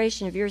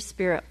desperation of your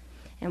spirit.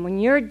 And when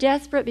you're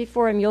desperate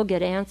before him, you'll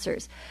get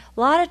answers. A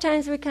lot of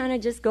times we kind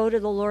of just go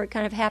to the Lord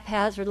kind of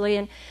haphazardly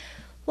and,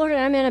 Lord,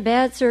 I'm in a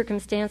bad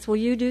circumstance. Will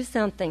you do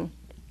something?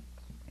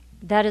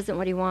 That isn't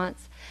what he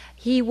wants.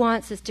 He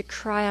wants us to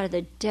cry out of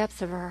the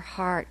depths of our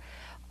heart.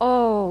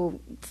 Oh,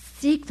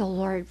 seek the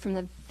Lord from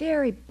the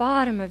very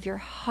bottom of your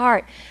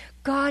heart.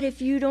 God,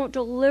 if you don't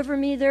deliver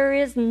me, there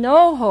is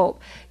no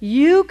hope.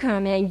 You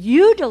come and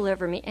you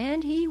deliver me,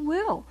 and he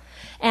will.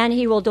 And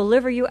he will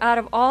deliver you out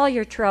of all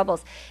your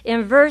troubles.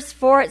 In verse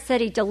 4, it said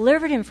he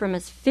delivered him from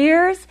his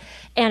fears.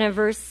 And in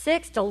verse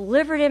 6,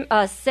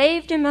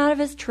 saved him out of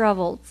his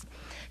troubles.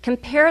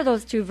 Compare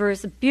those two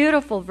verses,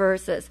 beautiful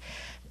verses.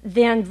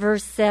 Then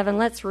verse 7,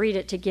 let's read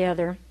it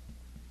together.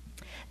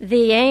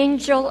 The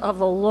angel of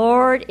the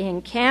Lord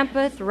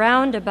encampeth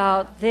round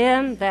about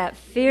them that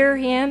fear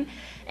him,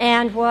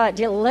 and what?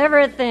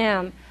 Delivereth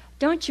them.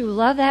 Don't you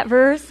love that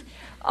verse?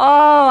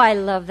 Oh, I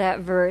love that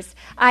verse.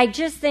 I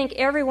just think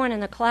everyone in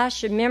the class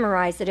should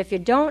memorize it if you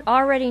don't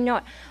already know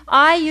it.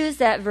 I use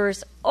that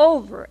verse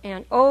over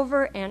and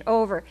over and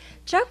over.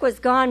 Chuck was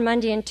gone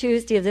Monday and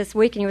Tuesday of this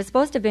week, and he was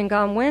supposed to have been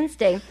gone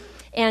Wednesday,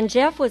 and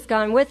Jeff was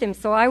gone with him,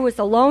 so I was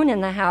alone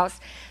in the house.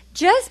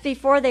 Just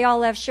before they all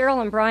left,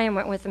 Cheryl and Brian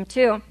went with them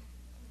too.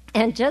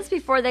 And just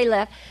before they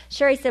left,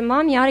 Sherry said,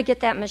 Mom, you ought to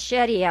get that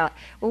machete out.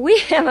 Well, we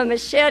have a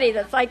machete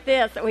that's like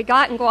this that we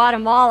got in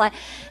Guatemala.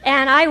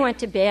 And I went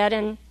to bed,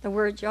 and the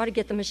words, you ought to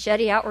get the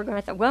machete out, were going,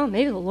 I thought, well,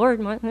 maybe the Lord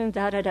might, So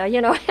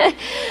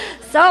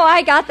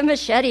I got the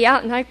machete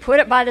out, and I put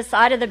it by the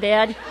side of the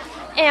bed.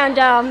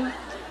 And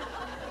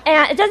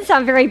it doesn't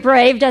sound very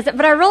brave, does it?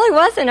 But I really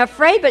wasn't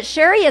afraid. But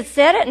Sherry had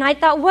said it, and I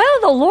thought,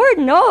 well, the Lord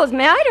knows.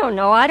 Man, I don't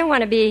know. I don't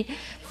want to be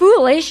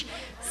foolish.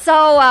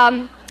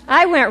 So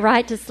I went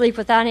right to sleep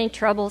without any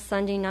trouble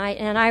Sunday night,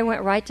 and I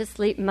went right to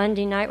sleep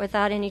Monday night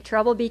without any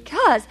trouble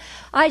because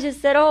I just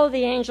said, oh,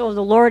 the angel of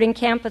the Lord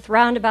encampeth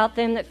round about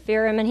them that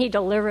fear him, and he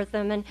delivereth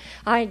them. And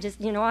I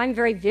just, I'm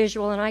very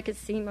visual, and I could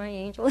see my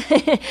angel,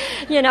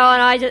 and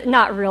I just,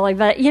 not really,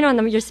 but,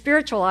 in your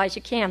spiritual eyes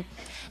you can.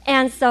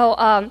 And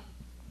so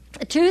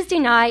Tuesday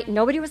night,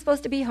 nobody was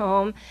supposed to be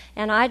home,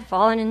 and I'd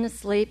fallen into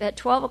sleep. At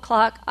 12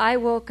 o'clock, I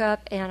woke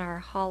up, and our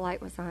hall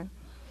light was on.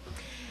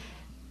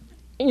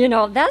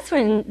 That's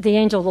when the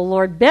angel of the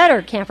Lord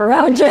better camp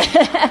around you.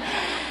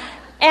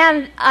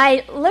 And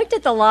I looked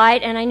at the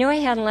light, and I knew I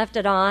hadn't left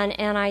it on,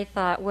 and I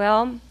thought,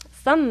 well,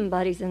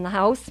 somebody's in the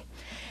house.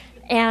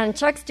 And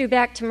Chuck's due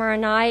back tomorrow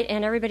night,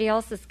 and everybody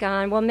else is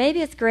gone. Well,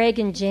 maybe it's Greg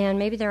and Jen.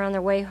 Maybe they're on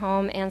their way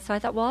home. And so I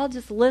thought, well, I'll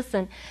just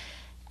listen.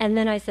 And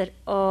then I said,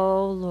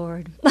 oh,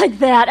 Lord, like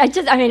that.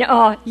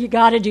 You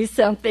got to do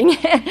something.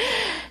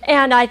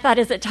 And I thought,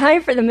 is it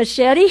time for the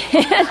machete?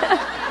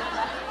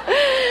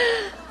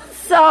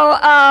 So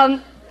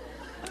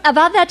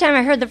about that time,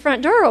 I heard the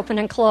front door open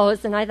and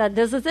close, and I thought,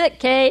 this is it,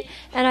 Kate.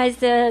 And I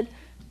said,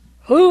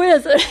 who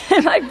is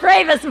it? My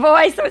bravest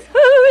voice was, who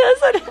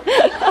is it?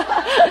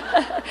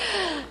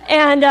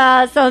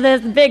 And so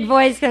this big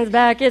voice comes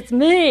back, it's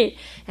me.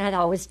 And I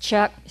thought, oh, it's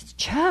Chuck. It's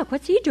Chuck.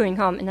 What's he doing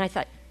home? And I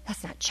thought,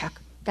 that's not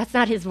Chuck. That's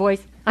not his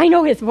voice. I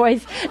know his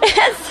voice.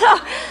 And so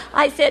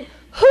I said,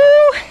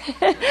 who?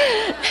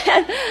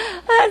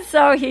 and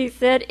so he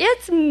said,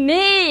 it's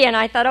me. And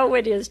I thought, oh,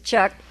 it is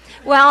Chuck.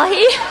 Well,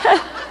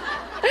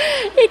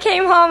 he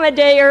came home a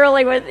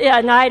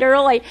night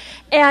early,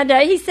 and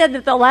he said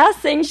that the last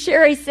thing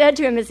Sherry said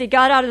to him as he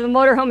got out of the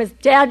motorhome is,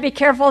 Dad, be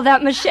careful of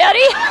that machete.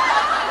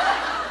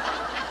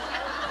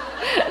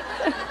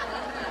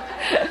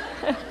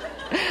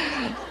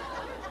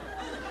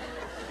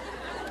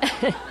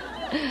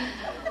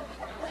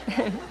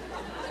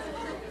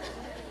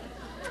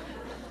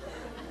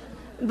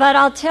 But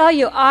I'll tell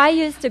you, I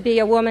used to be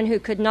a woman who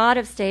could not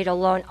have stayed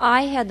alone.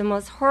 I had the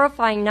most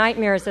horrifying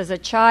nightmares as a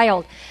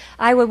child.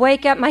 I would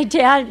wake up, my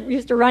dad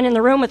used to run in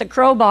the room with a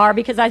crowbar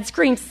because I'd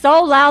scream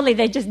so loudly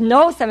they'd just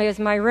know somebody was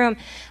in my room.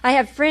 I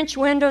had French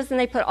windows, and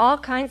they put all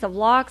kinds of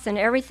locks and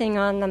everything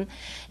on them.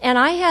 And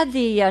I had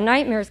the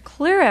nightmares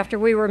clear after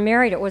we were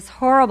married. It was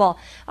horrible.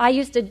 I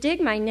used to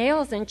dig my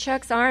nails in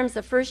Chuck's arms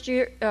the first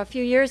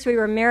few years we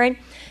were married,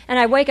 and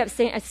I'd wake up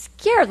saying, I'd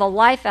scare the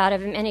life out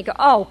of him, and he'd go,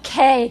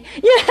 okay.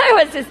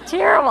 It was just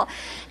terrible.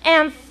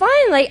 And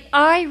finally,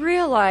 I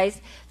realized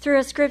through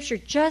a scripture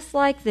just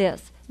like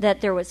this,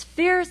 that there was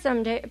fear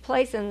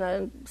someplace in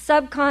the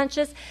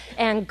subconscious,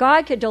 and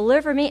God could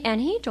deliver me,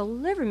 and He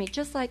delivered me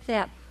just like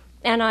that.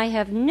 And I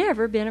have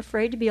never been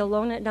afraid to be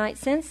alone at night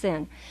since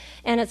then.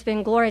 And it's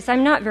been glorious.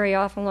 I'm not very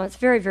often alone. It's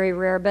very, very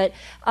rare. But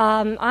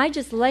I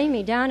just lay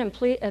me down in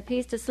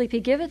peace to sleep.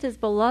 He giveth His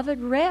beloved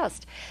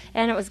rest.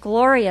 And it was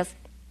glorious.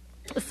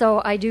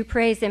 So I do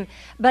praise Him.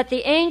 But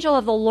the angel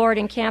of the Lord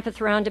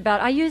encampeth round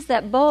about. I use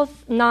that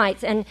both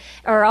nights,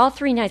 or all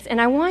 3 nights, and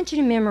I want you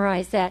to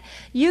memorize that.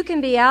 You can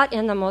be out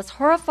in the most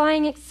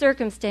horrifying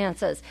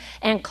circumstances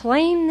and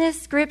claim this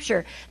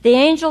scripture. The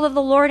angel of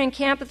the Lord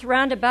encampeth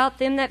round about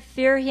them that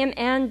fear Him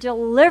and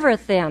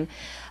delivereth them.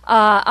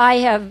 I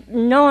have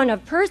known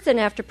of person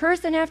after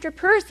person after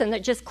person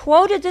that just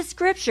quoted the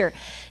scripture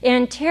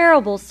in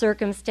terrible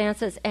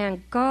circumstances,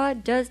 and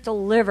God does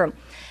deliver them.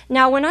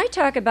 Now, when I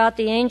talk about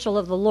the angel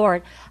of the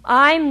Lord,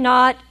 I'm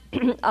not,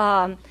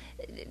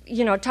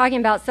 talking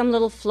about some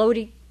little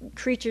floaty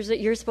creatures that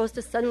you're supposed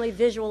to suddenly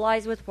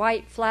visualize with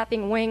white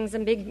flapping wings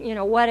and big,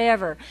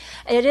 whatever.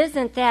 It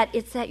isn't that.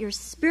 It's that your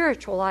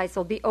spiritual eyes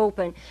will be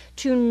open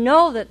to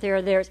know that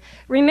they're theirs.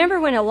 Remember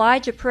when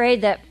Elijah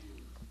prayed that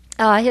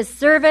his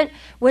servant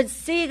would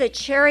see the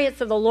chariots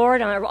of the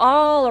Lord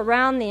all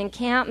around the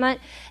encampment,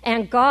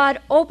 and God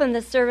opened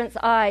the servant's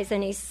eyes,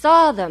 and he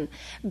saw them.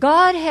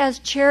 God has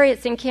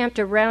chariots encamped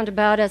around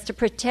about us to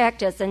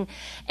protect us,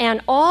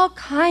 and all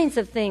kinds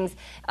of things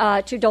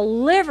to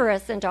deliver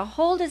us and to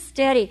hold us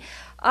steady.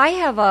 I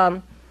have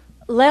a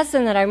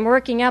lesson that I'm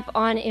working up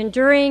on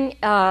enduring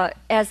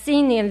as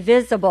seeing the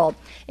invisible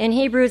in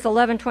Hebrews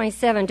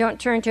 11:27. Don't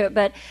turn to it,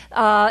 but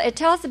it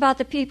tells about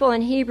the people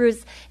in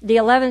Hebrews, the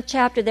 11th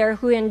chapter there,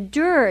 who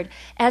endured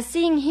as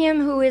seeing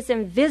Him who is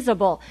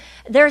invisible.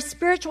 Their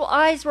spiritual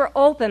eyes were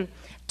open.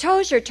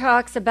 Tozer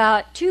talks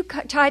about 2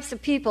 types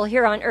of people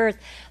here on earth.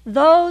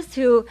 Those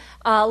who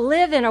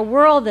live in a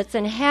world that's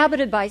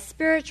inhabited by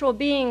spiritual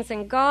beings,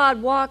 and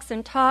God walks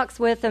and talks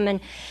with them,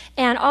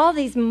 and all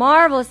these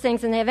marvelous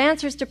things, and they have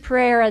answers to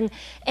prayer,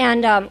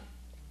 and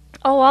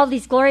all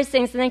these glorious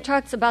things. And then he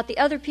talks about the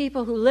other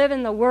people who live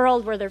in the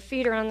world where their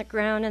feet are on the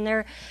ground, and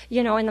they're,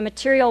 in the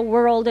material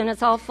world, and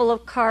it's all full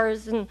of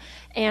cars and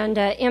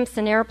imps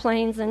and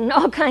airplanes and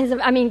all kinds of,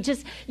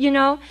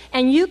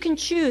 and you can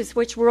choose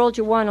which world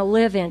you want to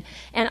live in.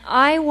 And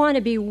I want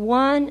to be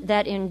one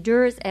that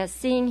endures as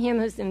seeing Him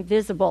who's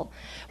invisible.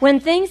 When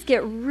things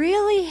get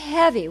really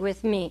heavy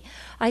with me,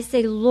 I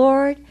say,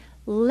 Lord,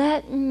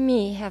 let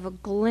me have a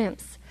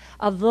glimpse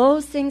of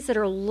those things that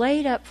are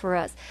laid up for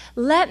us.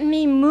 Let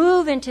me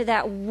move into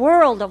that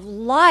world of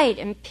light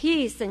and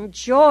peace and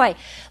joy.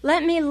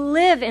 Let me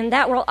live in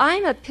that world.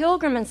 I'm a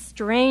pilgrim and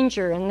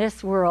stranger in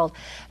this world.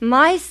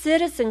 My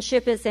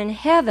citizenship is in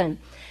heaven,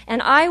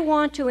 and I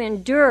want to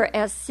endure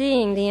as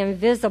seeing the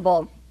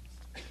invisible.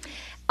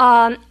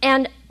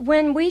 And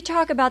when we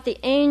talk about the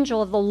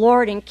angel of the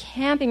Lord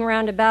encamping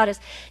round about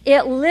us,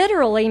 it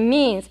literally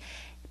means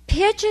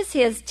pitches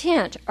his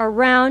tent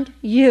around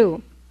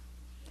you.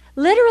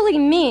 Literally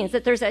means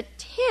that there's a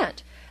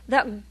tent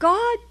that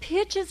God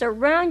pitches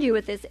around you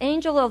with this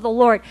angel of the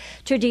Lord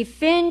to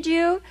defend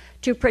you,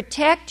 to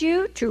protect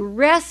you, to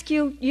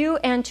rescue you,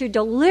 and to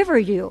deliver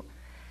you.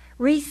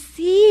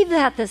 Receive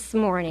that this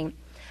morning.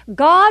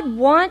 God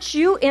wants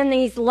you in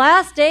these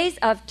last days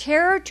of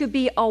terror to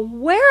be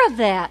aware of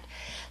that.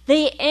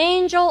 The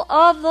angel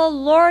of the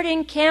Lord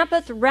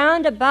encampeth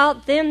round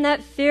about them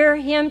that fear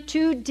Him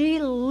to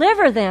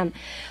deliver them.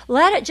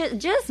 Let it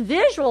just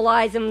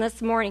visualize Him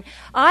this morning.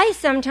 I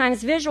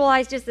sometimes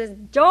visualize just this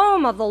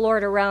dome of the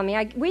Lord around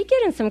me. We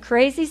get in some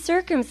crazy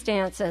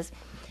circumstances.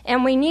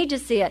 And we need to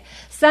see it.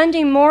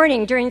 Sunday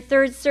morning during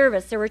third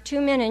service, there were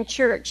 2 men in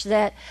church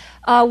that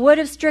would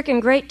have stricken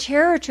great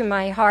terror to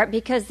my heart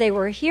because they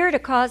were here to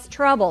cause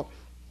trouble.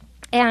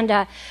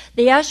 And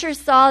the usher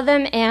saw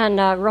them, and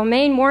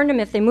Romaine warned them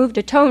if they moved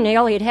a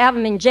toenail, he'd have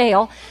them in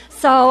jail.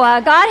 So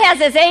God has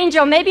his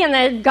angel maybe in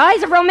the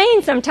guise of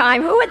Romaine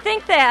sometime. Who would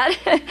think that?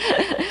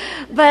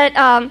 But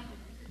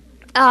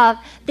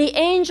the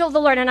angel of the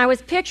Lord, and I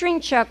was picturing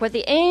Chuck with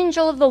the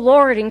angel of the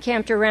Lord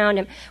encamped around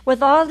him.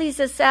 With all these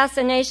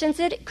assassinations,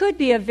 it could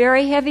be a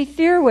very heavy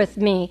fear with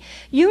me.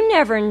 You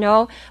never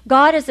know.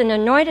 God is an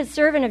anointed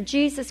servant of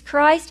Jesus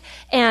Christ,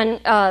 and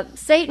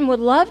Satan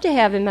would love to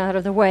have him out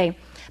of the way.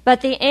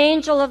 But the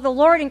angel of the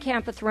Lord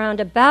encampeth round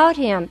about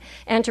him,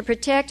 and to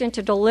protect and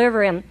to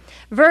deliver him.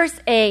 Verse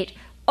 8,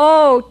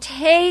 oh,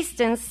 taste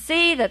and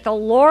see that the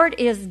Lord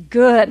is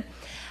good.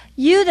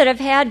 You that have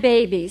had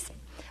babies,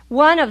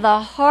 one of the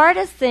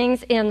hardest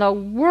things in the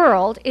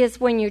world is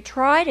when you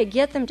try to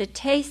get them to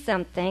taste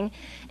something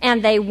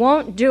and they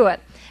won't do it.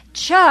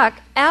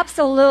 Chuck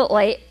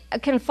absolutely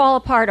can fall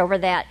apart over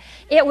that.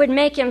 It would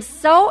make him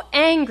so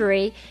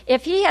angry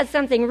if he had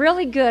something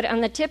really good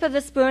on the tip of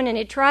the spoon and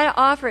he'd try to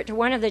offer it to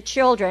one of the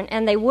children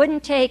and they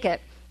wouldn't take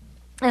it.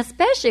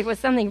 Especially if it was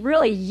something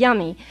really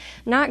yummy,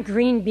 not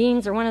green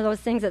beans or one of those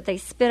things that they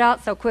spit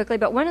out so quickly,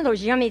 but one of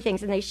those yummy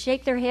things, and they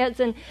shake their heads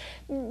and,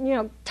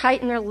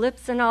 tighten their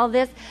lips and all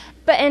this.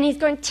 And he's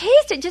going,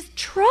 taste it, just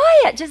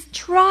try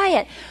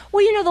it.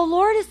 Well, the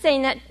Lord is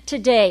saying that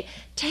today.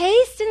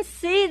 Taste and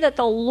see that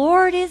the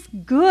Lord is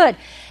good,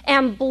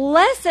 and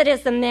blessed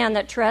is the man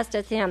that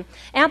trusteth him.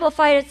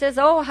 Amplified, it says,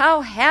 oh,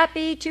 how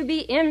happy to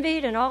be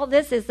envied, and all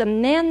this is the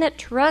man that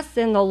trusts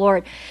in the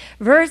Lord.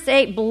 Verse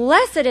 8,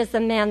 blessed is the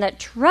man that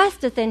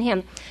trusteth in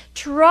him.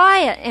 Try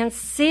it and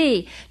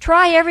see.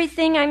 Try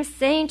everything I'm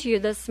saying to you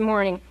this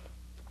morning.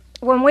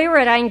 When we were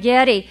at Ein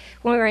Gedi,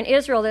 when we were in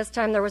Israel this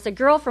time, there was a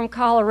girl from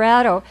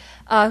Colorado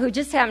who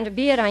just happened to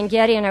be at Ein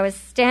Gedi, and I was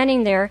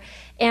standing there,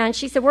 and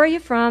she said, where are you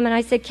from? And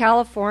I said,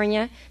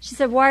 California. She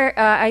said,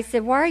 I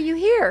said, why are you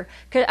here?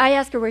 I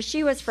asked her where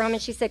she was from,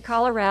 and she said,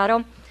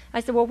 Colorado.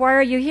 I said, well, why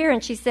are you here?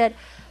 And she said,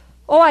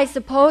 oh, I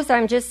suppose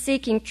I'm just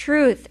seeking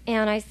truth.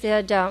 And I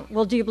said,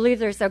 well, do you believe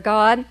there's a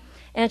God?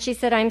 And she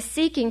said, I'm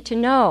seeking to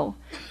know.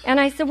 And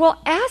I said,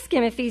 well, ask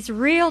him if he's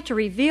real to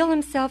reveal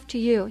himself to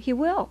you. He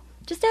will.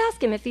 Just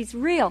ask him if he's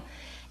real.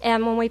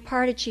 And when we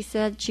parted, she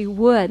said she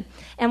would.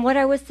 And what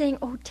I was saying,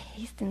 oh,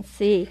 taste and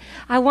see.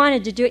 I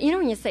wanted to do it.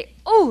 When you say,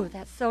 oh,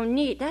 that's so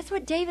neat. That's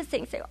what David's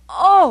saying. Say,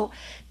 oh,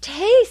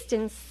 taste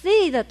and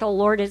see that the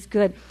Lord is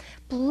good.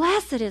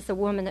 Blessed is the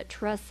woman that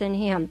trusts in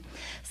him.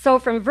 So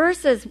from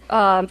verses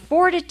 4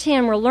 to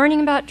 10, we're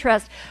learning about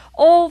trust.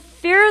 Oh,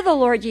 fear the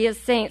Lord, ye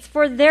saints,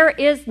 for there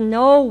is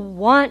no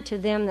want to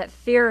them that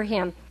fear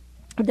him.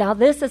 Now,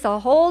 this is a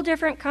whole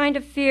different kind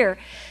of fear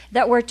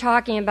that we're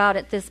talking about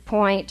at this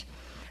point.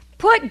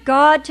 Put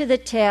God to the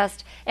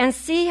test and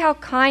see how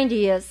kind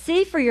he is.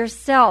 See for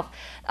yourself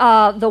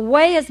the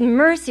way his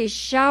mercy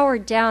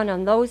showered down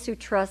on those who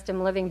trust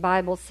him, Living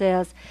Bible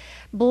says.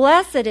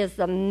 Blessed is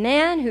the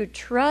man who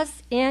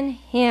trusts in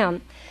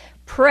him.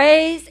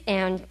 Praise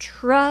and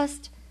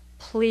trust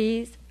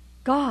please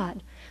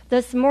God.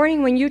 This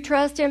morning when you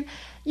trust him,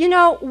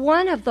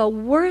 one of the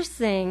worst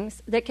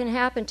things that can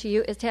happen to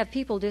you is to have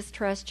people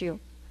distrust you.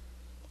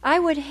 I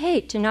would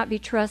hate to not be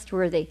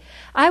trustworthy.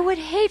 I would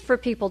hate for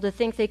people to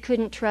think they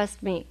couldn't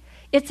trust me.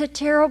 It's a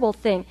terrible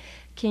thing.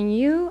 Can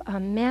you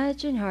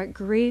imagine how it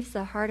grieves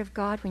the heart of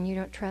God when you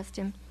don't trust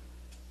him?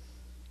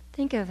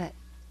 Think of it.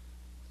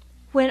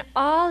 When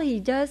all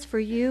he does for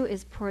you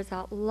is pours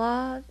out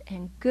love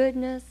and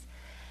goodness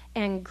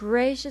and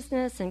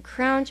graciousness and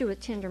crowns you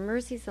with tender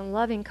mercies and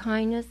loving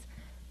kindness,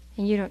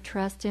 and you don't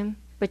trust him,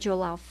 but you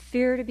allow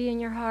fear to be in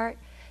your heart,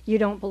 you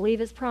don't believe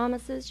his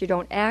promises, you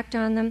don't act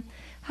on them,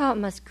 how it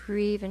must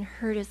grieve and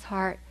hurt his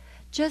heart.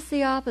 Just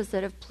the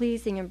opposite of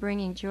pleasing and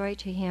bringing joy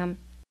to him.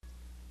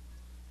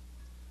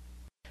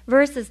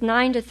 Verses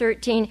 9 to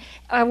 13,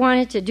 I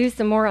wanted to do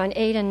some more on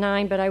 8 and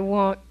 9, but I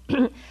won't.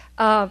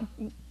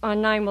 On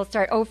 9 we'll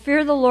start. Oh,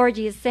 fear the Lord,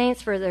 ye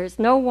saints, for there is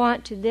no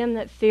want to them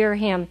that fear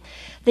him.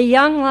 The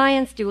young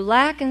lions do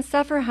lack and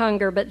suffer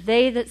hunger, but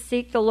they that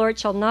seek the Lord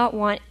shall not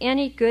want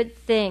any good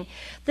thing.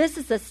 This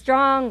is the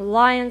strong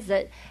lions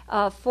that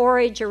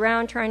forage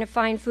around trying to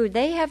find food.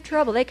 They have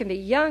trouble. They can be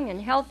young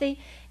and healthy,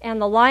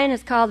 and the lion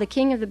is called the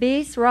king of the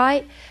beasts,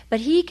 right?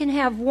 But he can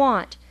have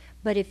want.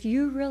 But if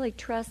you really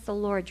trust the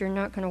Lord, you're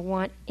not going to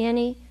want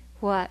any,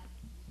 what?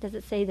 Does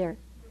it say there?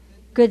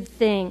 Good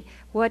thing.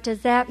 What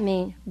does that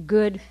mean?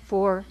 Good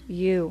for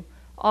you.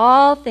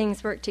 All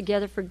things work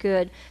together for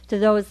good to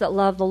those that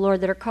love the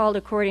Lord, that are called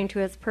according to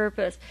his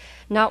purpose.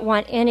 Not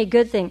want any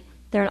good thing.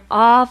 There are an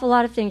awful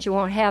lot of things you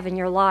won't have in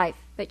your life.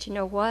 But you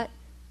know what?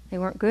 They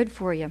weren't good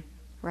for you.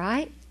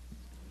 Right?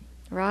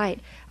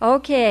 Right.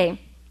 Okay.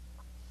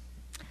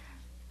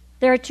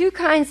 There are two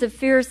kinds of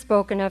fear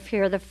spoken of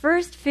here. The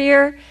first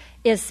fear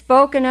is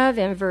spoken of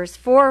in verse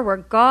 4, where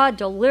God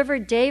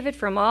delivered David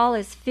from all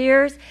his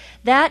fears.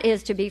 That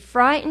is to be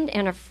frightened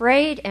and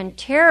afraid and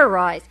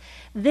terrorized.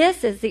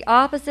 This is the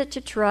opposite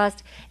to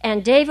trust,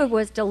 and David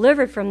was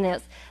delivered from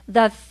this.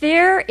 The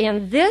fear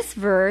in this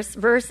verse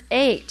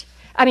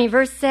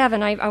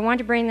 7, I want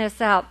to bring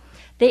this out.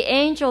 The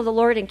angel of the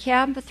Lord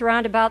encampeth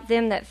round about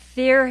them that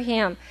fear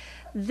him.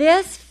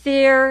 This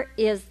fear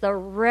is the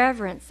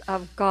reverence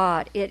of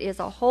God. It is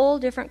a whole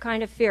different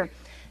kind of fear.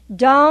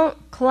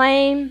 Don't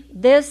claim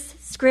this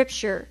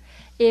scripture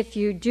if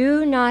you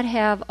do not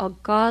have a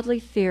godly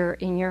fear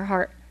in your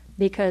heart,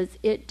 because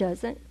it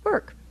doesn't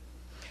work.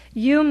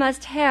 You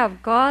must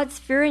have God's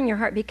fear in your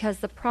heart because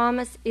the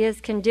promise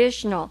is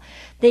conditional.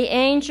 The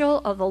angel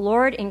of the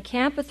Lord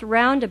encampeth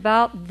round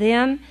about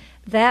them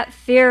that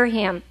fear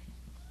him.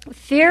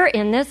 Fear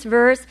in this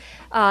verse,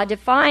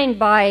 defined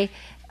by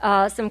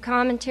some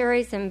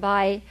commentaries and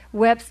by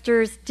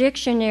Webster's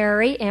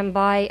dictionary and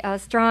by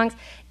Strong's,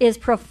 is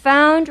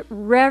profound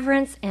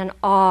reverence and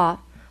awe,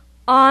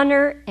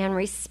 honor and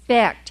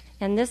respect.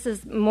 And this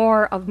is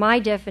more of my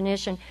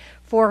definition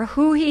for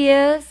who he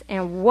is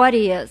and what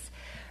he is.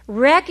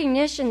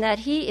 Recognition that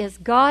he is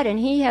God and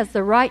he has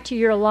the right to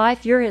your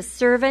life. You're his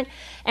servant,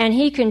 and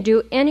he can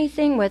do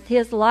anything with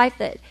his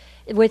life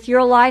with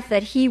your life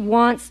that he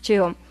wants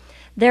to.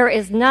 There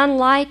is none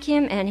like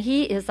him, and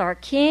he is our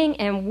king,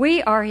 and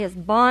we are his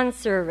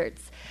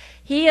bondservants.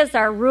 He is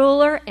our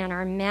ruler and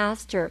our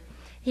master.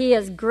 He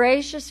is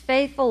gracious,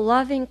 faithful,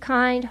 loving,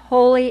 kind,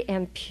 holy,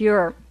 and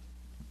pure.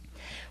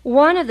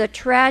 One of the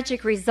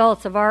tragic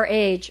results of our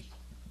age,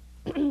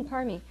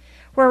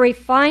 where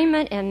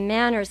refinement and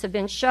manners have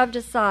been shoved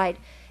aside,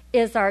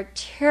 is our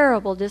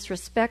terrible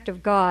disrespect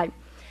of God.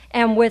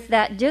 And with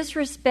that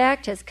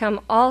disrespect has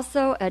come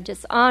also a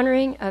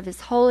dishonoring of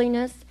his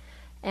holiness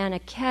and a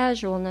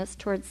casualness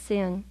towards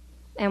sin.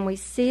 And we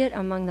see it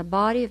among the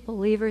body of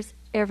believers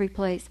every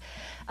place.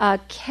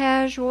 A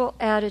casual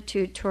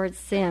attitude towards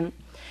sin.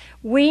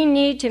 We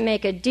need to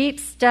make a deep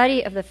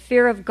study of the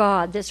fear of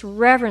God, this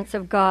reverence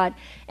of God,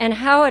 and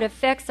how it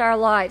affects our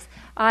lives.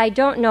 I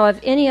don't know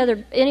of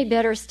any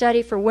better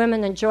study for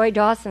women than Joy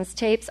Dawson's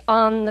tapes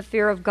on the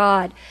fear of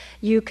God.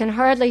 You can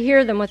hardly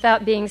hear them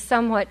without being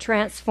somewhat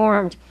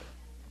transformed.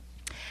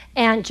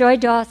 And Joy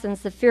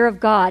Dawson's The Fear of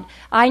God.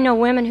 I know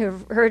women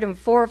who've heard him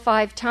 4 or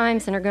 5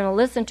 times and are going to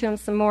listen to him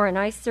some more, and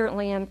I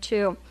certainly am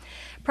too.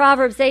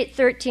 Proverbs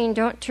 8:13,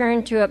 don't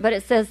turn to it, but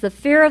it says, the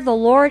fear of the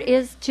Lord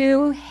is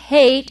to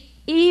hate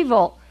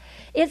evil.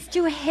 It's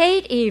to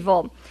hate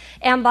evil.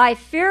 And by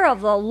fear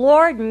of the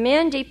Lord,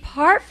 men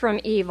depart from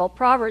evil.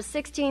 Proverbs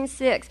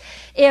 16:6.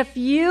 If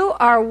you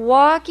are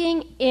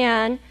walking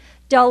in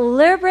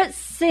deliberate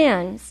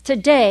sins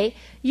today,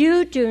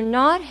 you do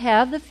not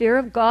have the fear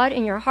of God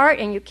in your heart,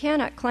 and you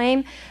cannot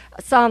claim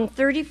Psalm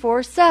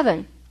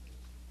 34:7.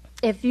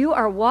 If you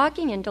are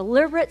walking in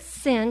deliberate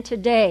sin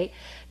today,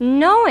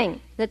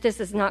 knowing that this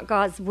is not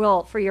God's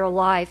will for your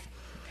life,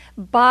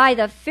 by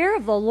the fear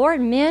of the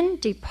Lord, men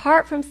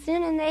depart from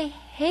sin and they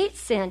hate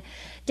sin.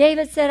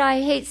 David said,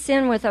 I hate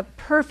sin with a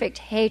perfect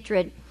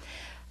hatred.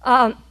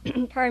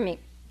 Pardon me.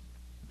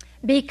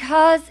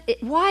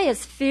 Why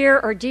is fear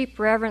or deep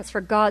reverence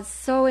for God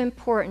so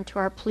important to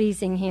our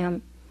pleasing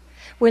him?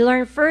 We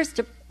learn first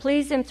to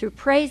please him through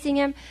praising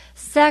him,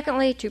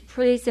 secondly to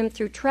please him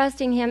through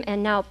trusting him,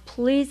 and now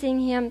pleasing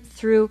him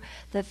through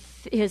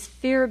his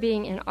fear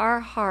being in our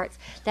hearts,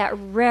 that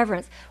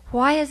reverence.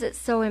 Why is it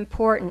so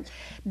important?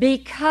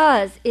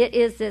 Because it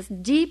is this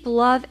deep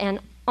love and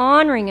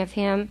honoring of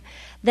him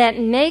that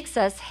makes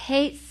us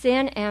hate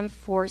sin and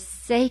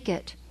forsake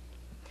it.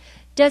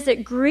 Does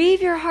it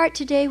grieve your heart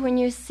today when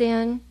you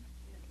sin?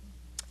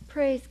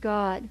 Praise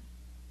God.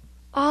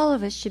 All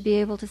of us should be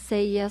able to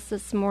say yes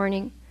this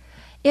morning.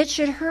 It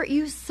should hurt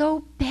you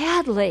so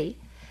badly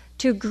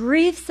to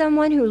grieve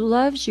someone who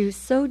loves you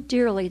so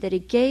dearly that he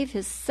gave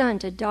his son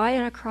to die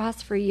on a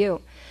cross for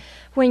you.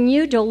 When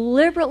you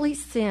deliberately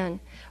sin,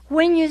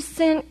 when you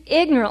sin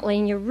ignorantly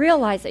and you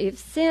realize that you've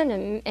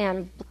sinned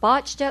and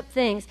botched up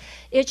things,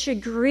 it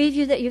should grieve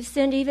you that you've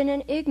sinned even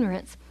in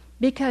ignorance,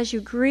 because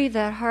you grieve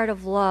that heart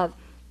of love.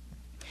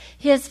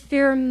 His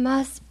fear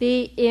must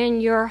be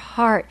in your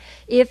heart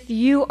if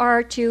you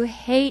are to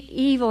hate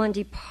evil and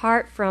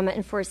depart from it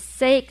and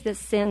forsake the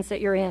sins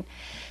that you're in.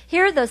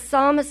 Hear the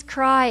psalmist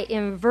cry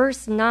in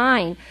verse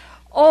 9,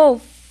 oh,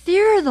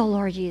 fear the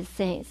Lord, ye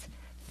saints.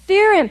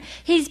 Fear him.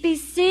 He's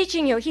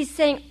beseeching you. He's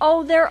saying,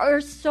 oh, there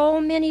are so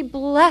many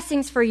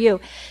blessings for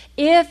you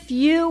if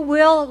you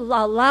will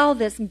allow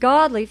this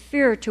godly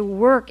fear to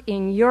work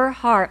in your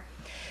heart.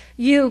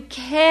 You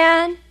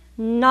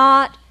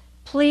cannot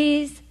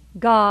please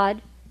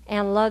God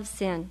and love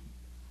sin.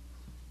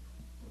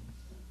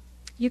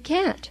 You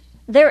can't.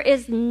 There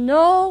is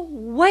no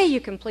way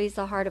you can please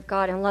the heart of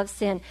God and love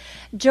sin.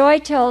 Joy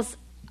tells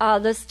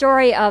the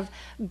story of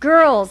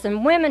girls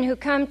and women who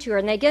come to her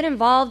and they get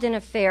involved in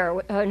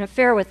an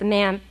affair with a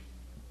man.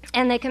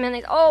 And they come in and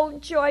they say, oh,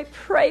 Joy,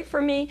 pray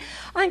for me.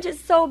 I'm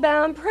just so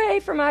bound. Pray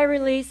for my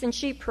release. And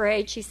she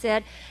prayed, she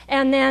said.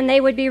 And then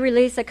they would be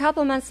released. A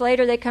couple months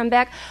later, they come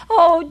back.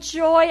 Oh,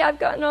 Joy, I've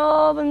gotten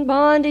all in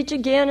bondage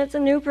again. It's a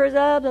new person.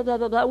 Blah, blah, blah,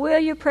 blah, blah. Will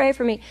you pray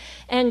for me?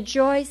 And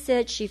Joy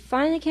said she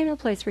finally came to a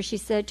place where she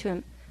said to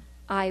him,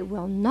 I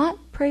will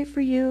not pray for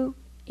you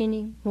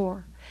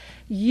anymore.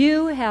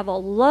 You have a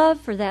love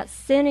for that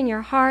sin in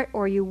your heart,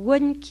 or you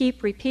wouldn't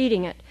keep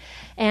repeating it.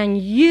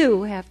 And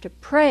you have to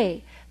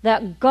pray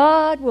that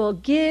God will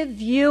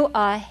give you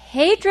a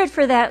hatred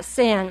for that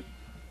sin.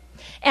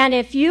 And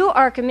if you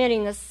are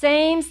committing the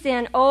same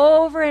sin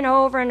over and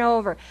over and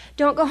over,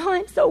 don't go, oh,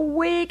 I'm so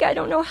weak, I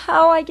don't know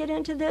how I get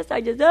into this,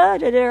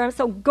 I'm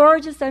so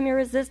gorgeous, I'm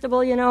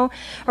irresistible,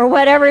 or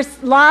whatever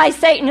lie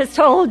Satan has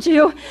told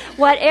you.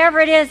 Whatever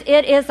it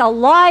is a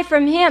lie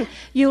from him.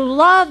 You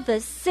love the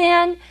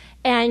sin,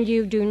 and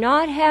you do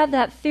not have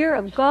that fear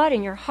of God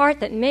in your heart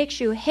that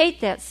makes you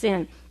hate that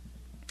sin.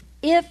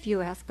 If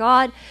you ask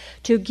God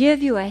to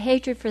give you a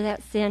hatred for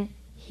that sin,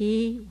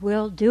 He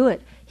will do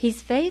it.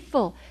 He's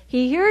faithful.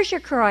 He hears your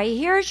cry. He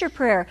hears your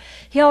prayer.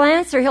 He'll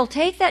answer. He'll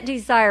take that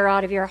desire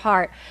out of your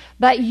heart.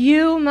 But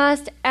you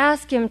must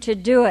ask Him to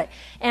do it.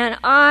 And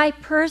I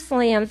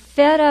personally am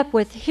fed up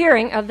with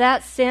hearing of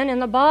that sin in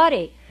the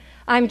body.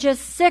 I'm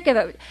just sick of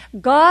it.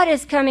 God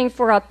is coming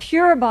for a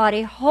pure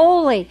body,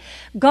 holy.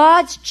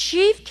 God's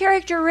chief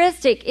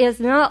characteristic is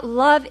not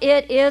love.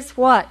 It is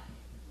what?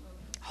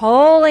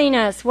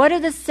 Holiness. What do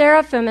the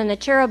seraphim and the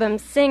cherubim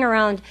sing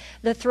around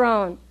the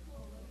throne?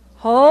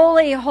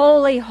 Holy,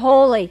 holy,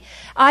 holy.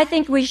 I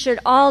think we should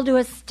all do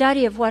a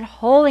study of what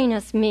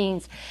holiness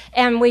means.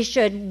 And we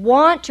should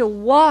want to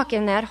walk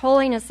in that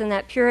holiness and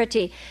that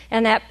purity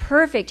and that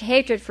perfect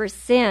hatred for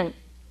sin.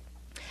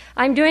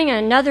 I'm doing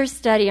another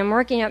study I'm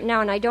working up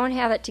now, and I don't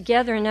have it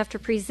together enough to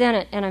present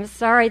it, and I'm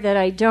sorry that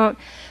I don't.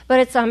 But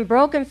it's on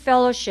broken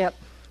fellowship.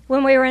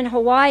 When we were in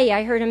Hawaii,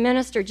 I heard a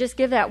minister just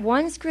give that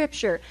one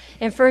scripture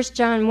in 1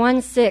 John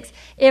 1:6.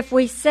 If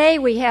we say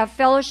we have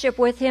fellowship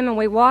with Him and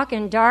we walk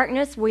in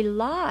darkness, we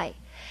lie.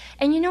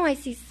 And I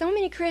see so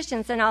many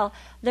Christians, and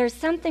there's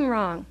something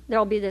wrong.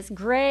 There'll be this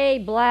gray,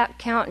 black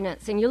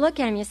countenance, and you look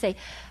at them and you say,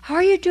 how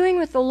are you doing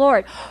with the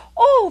Lord?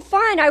 Oh,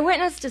 fine, I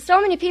witnessed to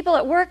so many people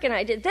at work, and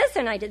I did this,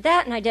 and I did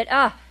that, and I did,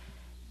 and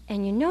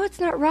it's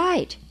not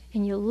right.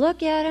 And you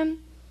look at them,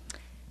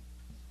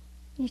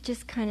 you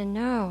just kind of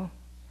know.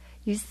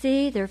 You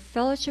see, their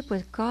fellowship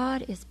with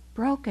God is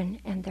broken,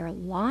 and they're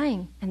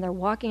lying, and they're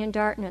walking in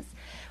darkness.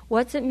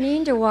 What's it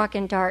mean to walk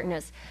in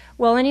darkness?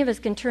 Well, any of us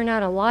can turn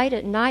out a light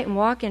at night and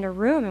walk in a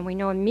room, and we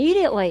know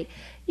immediately.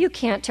 You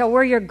can't tell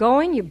where you're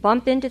going. You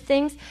bump into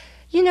things.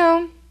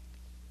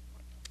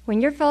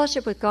 When your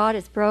fellowship with God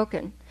is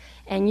broken,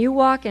 and you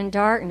walk in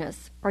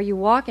darkness, or you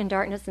walk in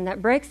darkness, and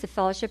that breaks the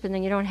fellowship, and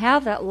then you don't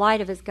have that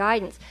light of His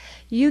guidance,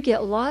 you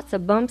get lots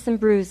of bumps and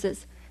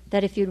bruises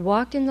that if you'd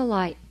walked in the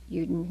light,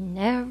 you'd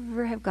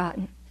never have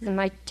gotten. Am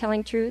I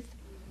telling truth?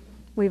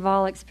 We've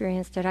all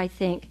experienced it, I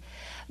think.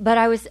 But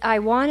I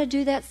want to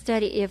do that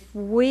study. If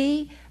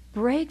we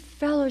break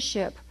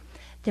fellowship,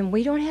 then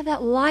we don't have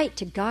that light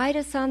to guide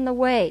us on the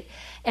way.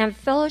 And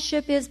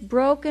fellowship is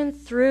broken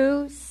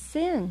through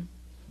sin.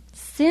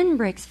 Sin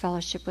breaks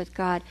fellowship with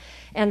God.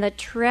 And the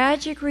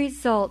tragic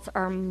results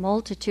are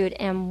multitude.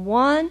 And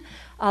one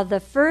of the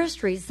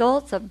first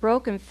results of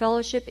broken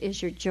fellowship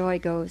is your joy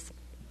goes.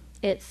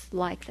 It's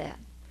like that.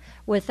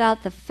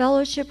 Without the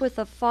fellowship with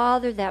the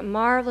Father, that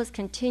marvelous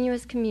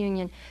continuous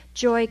communion,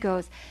 joy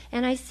goes.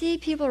 And I see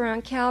people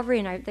around Calvary,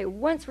 and they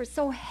once were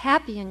so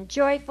happy and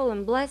joyful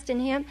and blessed in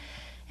Him,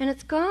 and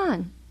it's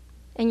gone.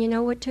 And you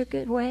know what took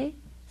it away?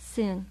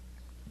 Sin.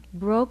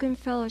 Broken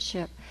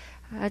fellowship.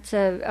 It's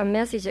a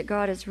message that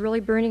God is really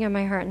burning on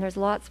my heart, and there's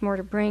lots more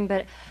to bring,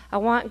 but I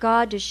want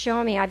God to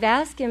show me. I've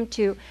asked Him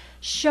to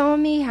show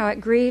me how it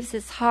grieves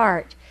His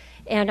heart.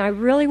 And I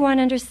really want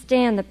to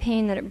understand the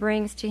pain that it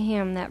brings to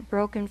Him, that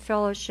broken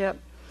fellowship.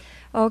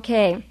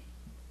 Okay.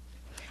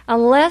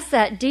 Unless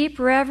that deep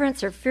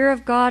reverence or fear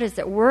of God is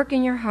at work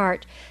in your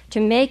heart to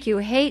make you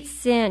hate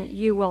sin,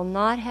 you will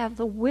not have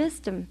the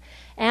wisdom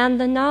and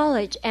the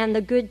knowledge and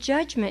the good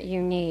judgment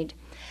you need.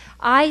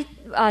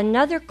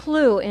 Another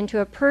clue into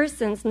a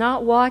person's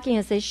not walking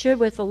as they should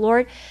with the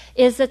Lord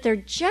is that their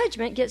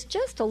judgment gets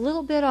just a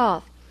little bit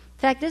off.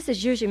 In fact, this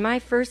is usually my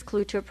first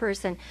clue to a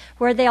person,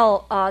 where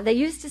they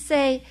used to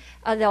say,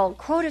 they'll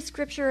quote a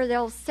scripture, or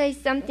they'll say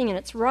something, and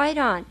it's right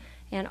on.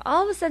 And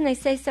all of a sudden they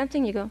say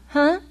something, you go,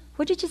 huh?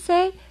 What did you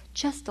say?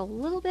 Just a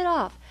little bit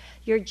off.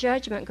 Your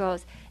judgment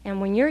goes. And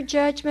when your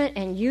judgment,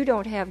 and you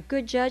don't have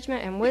good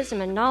judgment and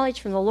wisdom and knowledge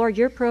from the Lord,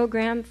 you're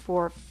programmed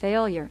for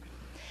failure.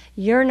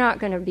 You're not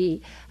going to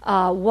be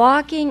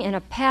walking in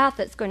a path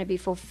that's going to be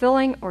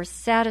fulfilling or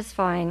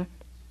satisfying.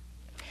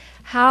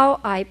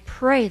 How I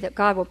pray that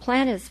God will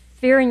plant His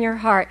fear in your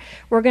heart.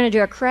 We're going to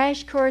do a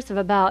crash course of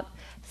about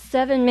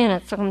 7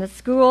 minutes on the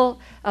school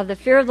of the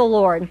fear of the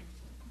Lord.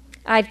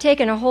 I've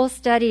taken a whole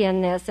study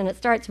in this, and it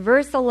starts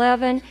verse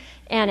 11,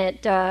 and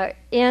it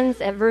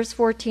ends at verse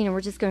 14, and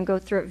we're just going to go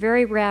through it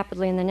very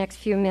rapidly in the next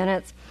few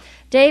minutes.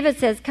 David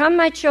says, "Come,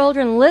 my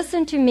children,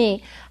 listen to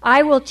me.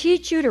 I will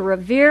teach you to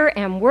revere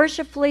and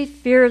worshipfully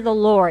fear the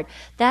Lord."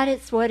 That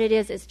is what it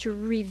is. It's to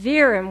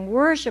revere and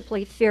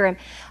worshipfully fear Him.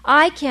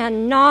 I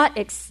cannot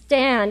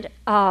extend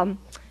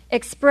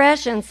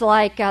expressions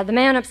like the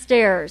man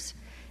upstairs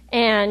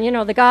and,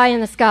 the guy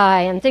in the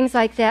sky and things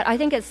like that. I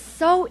think it's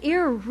so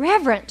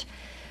irreverent.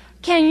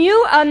 Can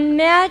you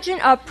imagine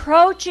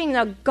approaching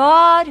the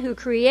God who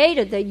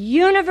created the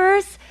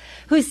universe,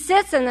 who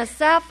sits in the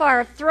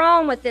sapphire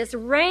throne with this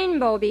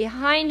rainbow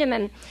behind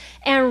him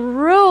and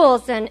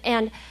rules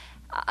and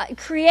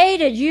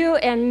created you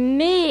and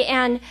me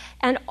and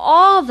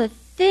all the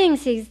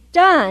things he's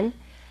done,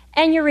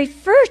 and you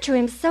refer to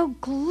him so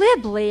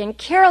glibly and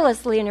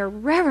carelessly and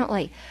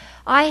irreverently?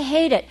 I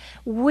hate it.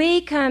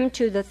 We come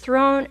to the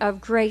throne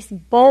of grace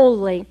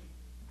boldly,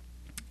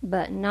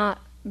 but not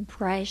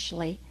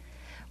brashly.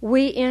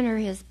 We enter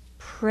his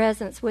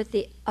presence with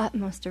the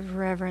utmost of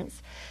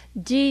reverence,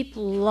 deep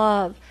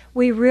love.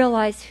 We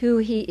realize who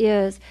he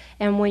is,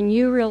 and when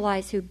you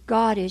realize who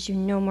God is, you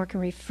no more can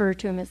refer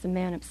to him as the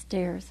man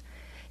upstairs.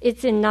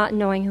 It's in not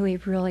knowing who he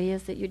really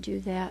is that you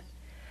do that.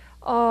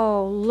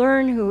 Oh,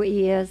 learn who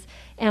he is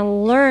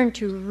and learn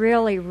to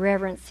really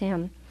reverence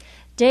him.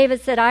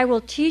 David said, I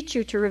will teach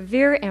you to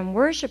revere and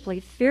worshipfully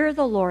fear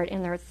the Lord.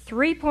 And there are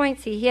 3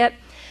 points he hit.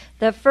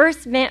 The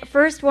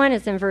first one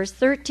is in verse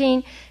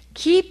 13.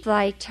 Keep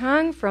thy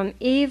tongue from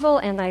evil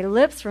and thy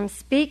lips from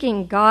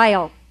speaking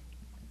guile.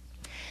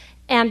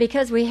 And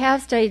because we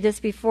have studied this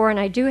before, and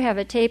I do have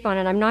a tape on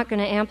it, I'm not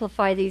going to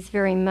amplify these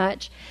very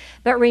much.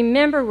 But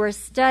remember, we're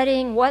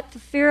studying what the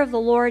fear of the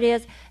Lord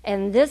is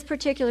in this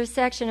particular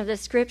section of the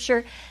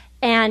Scripture,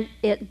 and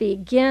it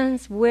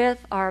begins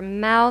with our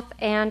mouth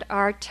and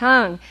our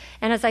tongue.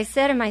 And as I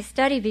said in my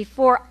study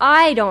before,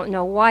 I don't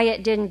know why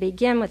it didn't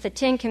begin with the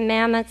 10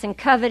 Commandments and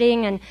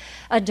coveting and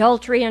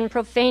adultery and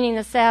profaning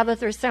the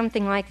Sabbath or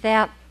something like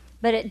that,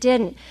 but it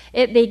didn't.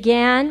 It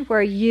began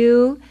where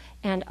you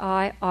and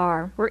I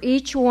are, where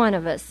each one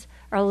of us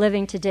are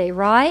living today,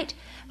 right?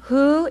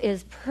 Who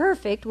is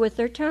perfect with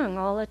their tongue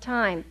all the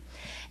time?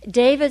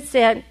 David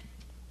said,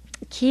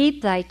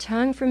 keep thy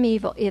tongue from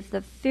evil. If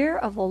the fear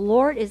of the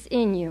Lord is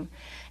in you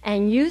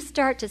and you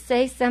start to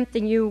say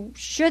something you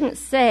shouldn't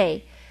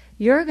say,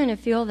 you're going to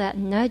feel that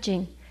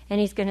nudging.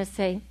 And he's going to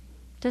say,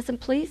 doesn't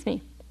please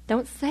me.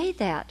 Don't say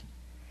that.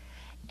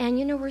 And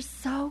we're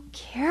so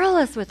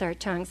careless with our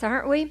tongues,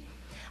 aren't we?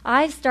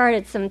 I've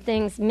started some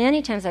things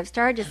many times. I've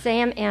started to say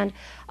them, and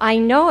I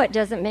know it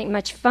doesn't make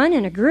much fun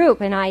in a group.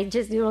 And I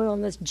just,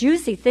 this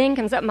juicy thing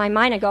comes up in my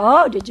mind. I go,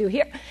 oh, did you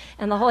hear?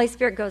 And the Holy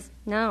Spirit goes,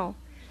 no.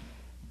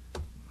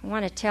 I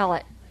want to tell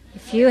it.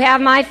 If you have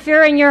my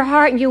fear in your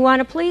heart and you want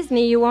to please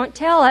me, you won't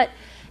tell it.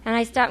 And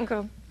I stop and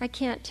go, I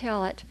can't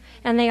tell it.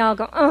 And they all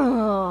go,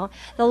 oh.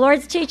 The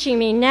Lord's teaching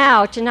me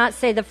now to not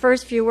say the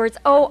first few words,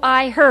 oh,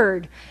 I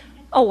heard.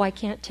 Oh, I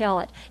can't tell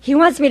it. He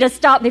wants me to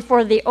stop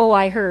before the, oh,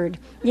 I heard,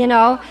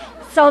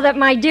 so that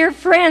my dear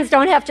friends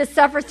don't have to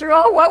suffer through,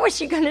 oh, what was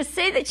she going to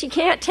say that she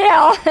can't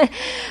tell?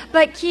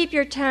 But keep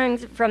your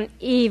tongues from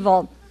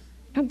evil.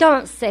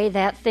 Don't say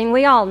that thing.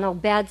 We all know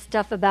bad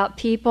stuff about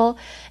people.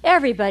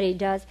 Everybody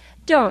does.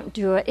 Don't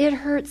do it. It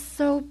hurts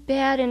so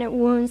bad and it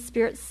wounds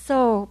spirits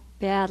so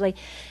badly.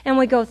 And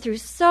we go through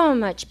so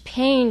much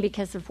pain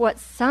because of what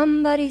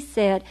somebody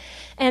said.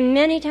 And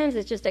many times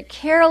it's just a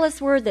careless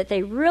word that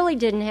they really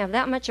didn't have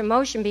that much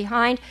emotion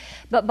behind.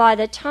 But by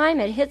the time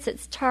it hits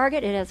its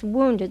target, it has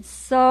wounded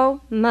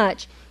so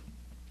much.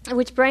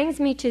 Which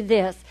brings me to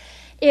this.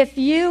 If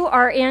you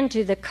are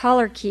into the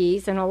color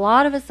keys, and a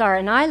lot of us are,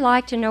 and I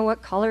like to know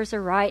what colors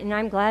are right, and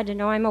I'm glad to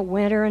know I'm a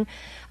winner, and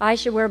I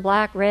should wear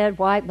black, red,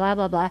 white, blah,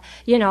 blah, blah,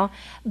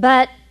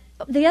 But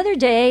the other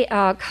day,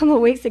 a couple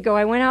of weeks ago,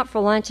 I went out for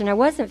lunch, and I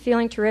wasn't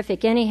feeling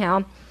terrific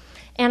anyhow,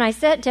 and I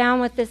sat down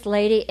with this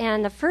lady,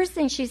 and the first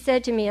thing she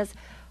said to me is,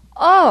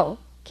 oh,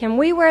 can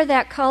we wear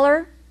that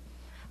color?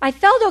 I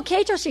felt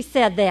okay till she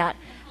said that.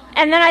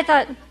 And then I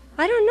thought,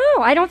 I don't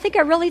know. I don't think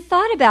I really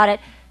thought about it.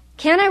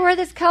 Can I wear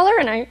this color?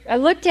 And I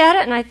looked at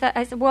it, and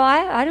I said, well,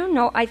 I don't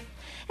know.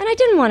 And I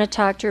didn't want to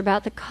talk to her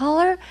about the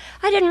color.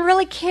 I didn't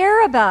really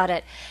care about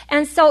it.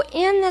 And so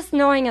in this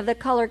knowing of the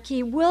color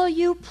key, will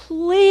you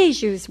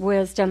please use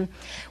wisdom?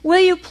 Will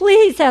you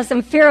please have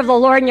some fear of the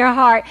Lord in your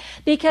heart?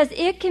 Because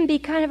it can be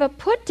kind of a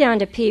put down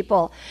to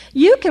people.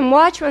 You can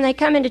watch when they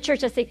come into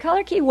church, they say,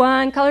 color key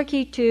 1, color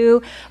key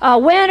 2,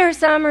 winter,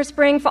 summer,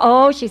 spring,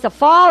 fall. Oh, she's a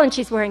fall and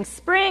she's wearing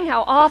spring.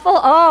 How awful.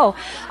 Oh,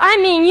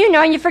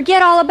 and you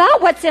forget all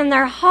about what's in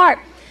their heart.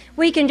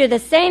 We can do the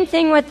same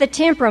thing with the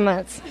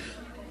temperaments.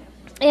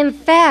 In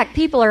fact,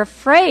 people are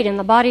afraid in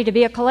the body to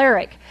be a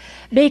choleric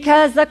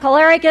because the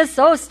choleric is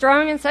so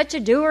strong and such a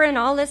doer and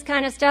all this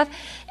kind of stuff.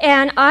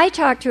 And I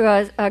talked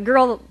to a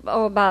girl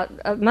about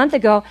a month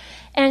ago,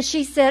 and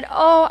she said,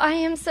 oh, I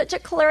am such a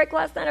choleric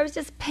last night. I was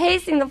just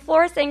pacing the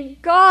floor saying,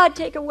 God,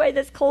 take away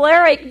this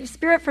choleric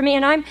spirit from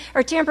me,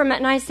 or temperament.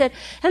 And I said,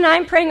 and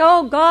I'm praying,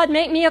 oh, God,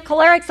 make me a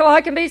choleric so I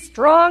can be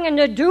strong and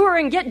a doer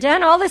and get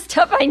done all this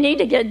stuff I need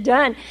to get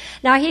done.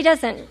 Now, he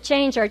doesn't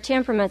change our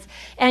temperaments.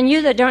 And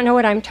you that don't know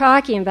what I'm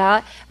talking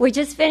about, we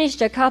just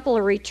finished a couple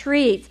of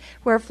retreats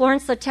where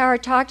Florence Littauer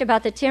talked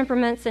about the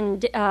temperaments,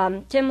 and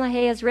Tim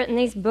LaHaye has written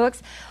these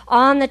books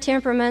on the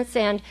temperaments,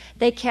 and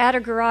they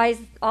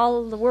categorize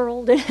all of the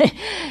world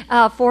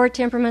 4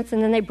 temperaments,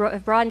 and then they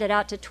broadened it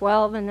out to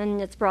 12, and then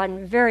it's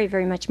broadened very,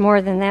 very much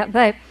more than that.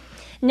 But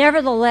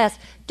nevertheless,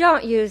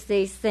 don't use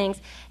these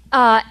things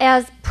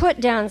as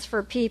put-downs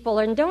for people,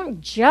 and don't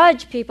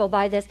judge people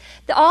by this.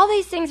 All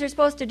these things are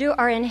supposed to do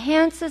are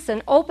enhance us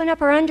and open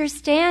up our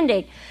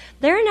understanding.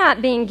 They're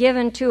not being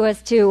given to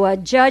us to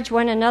judge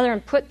one another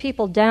and put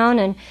people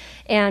down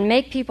and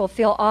make people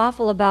feel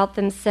awful about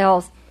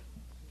themselves.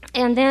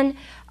 And then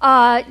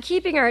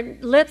keeping our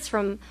lips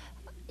from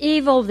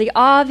evil, the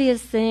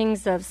obvious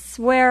things of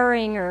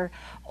swearing or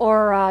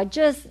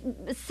just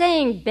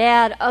saying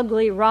bad,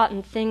 ugly,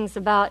 rotten things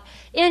about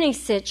any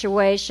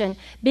situation,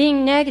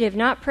 being negative,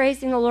 not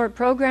praising the Lord,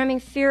 programming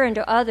fear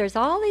into others.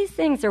 All these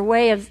things are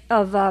ways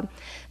of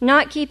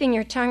not keeping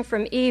your tongue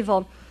from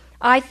evil.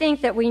 I think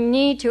that we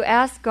need to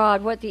ask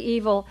God what the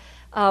evil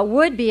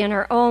would be in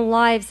our own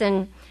lives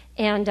and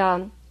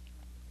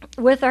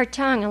with our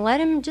tongue, and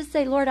let Him just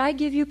say, Lord, I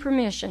give you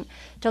permission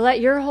to let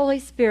your Holy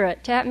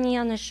Spirit tap me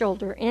on the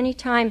shoulder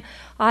anytime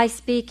I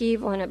speak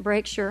evil and it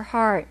breaks your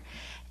heart.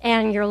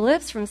 And your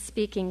lips from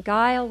speaking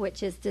guile,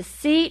 which is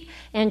deceit.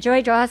 And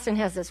Joy Dawson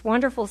has this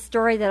wonderful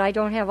story that I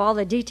don't have all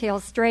the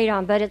details straight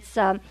on, but it's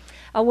a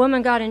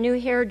woman got a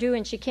new hairdo,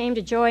 and she came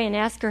to Joy and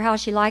asked her how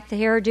she liked the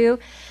hairdo.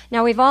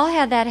 Now, we've all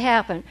had that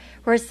happen,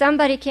 where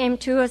somebody came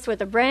to us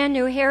with a brand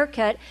new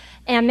haircut,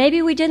 and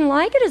maybe we didn't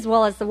like it as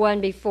well as the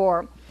one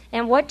before.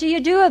 And what do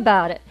you do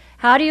about it?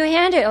 How do you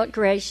handle it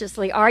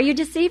graciously? Are you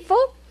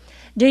deceitful?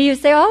 Do you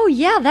say, oh,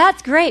 yeah,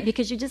 that's great,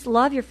 because you just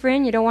love your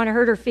friend, you don't want to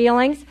hurt her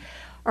feelings?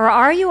 Or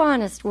are you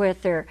honest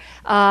with her?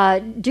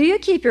 Do you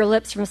keep your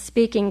lips from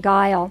speaking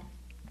guile?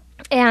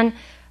 And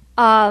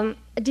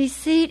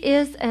deceit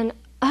is an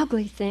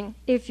ugly thing.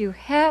 If you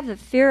have the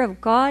fear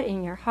of God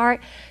in your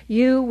heart,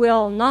 you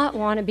will not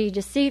want to be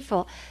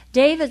deceitful.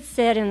 David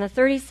said in the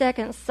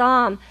 32nd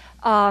Psalm,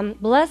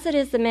 blessed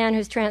is the man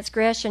whose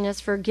transgression is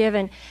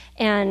forgiven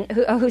and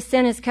whose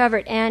sin is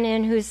covered, and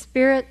in whose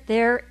spirit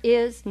there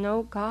is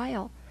no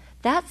guile.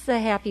 That's the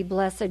happy,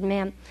 blessed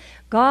man.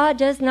 God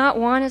does not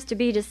want us to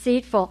be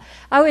deceitful.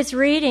 I was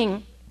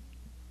reading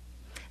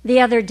the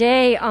other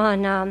day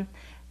on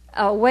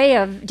a way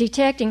of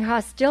detecting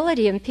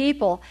hostility in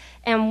people,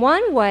 and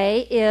one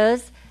way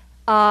is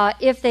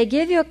if they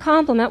give you a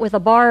compliment with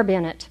a barb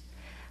in it.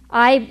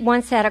 I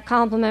once had a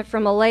compliment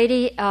from a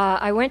lady.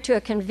 I went to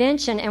a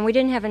convention, and we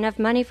didn't have enough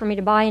money for me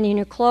to buy any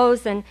new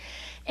clothes, and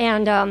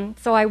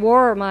so I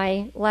wore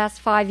my last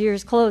 5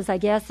 years' clothes, I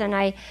guess,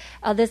 and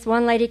this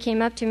one lady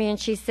came up to me and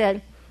she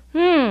said,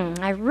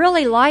 I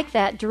really like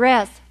that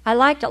dress. I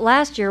liked it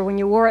last year when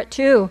you wore it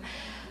too.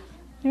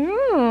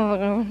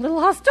 Little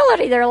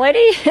hostility there,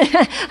 lady.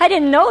 I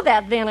didn't know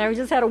that then. I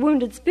just had a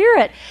wounded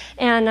spirit,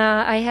 and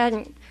I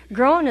hadn't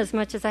grown as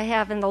much as I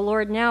have in the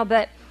Lord now,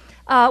 but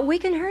we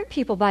can hurt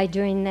people by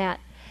doing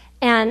that.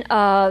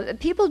 And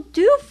people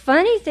do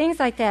funny things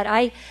like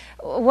that.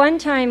 One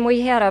time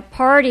we had a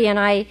party, and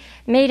I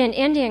made an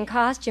Indian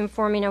costume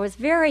for me, and I was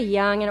very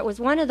young, and it was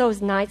one of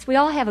those nights. We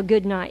all have a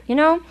good night, you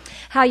know?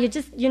 How you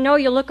just, you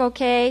look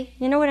okay.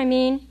 You know what I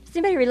mean? Does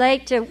anybody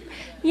relate to?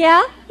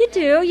 Yeah, you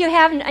do.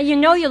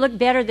 You look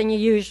better than you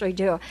usually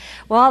do.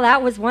 Well,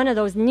 that was one of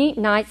those neat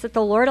nights that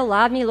the Lord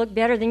allowed me to look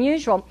better than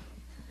usual.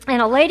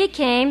 And a lady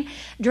came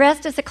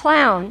dressed as a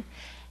clown.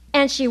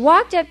 And she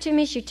walked up to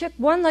me, she took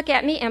one look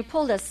at me and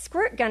pulled a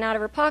squirt gun out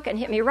of her pocket and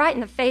hit me right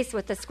in the face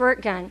with the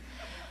squirt gun.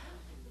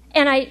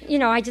 And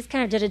I just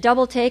kind of did a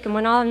double take and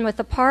went on with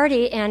the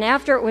party. And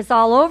after it was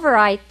all over,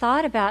 I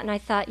thought about it, and I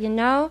thought,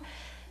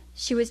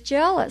 she was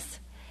jealous.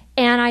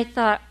 And I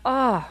thought,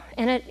 about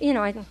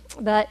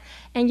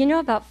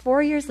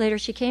 4 years later,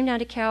 she came down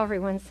to Calvary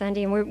one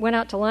Sunday, and we went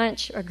out to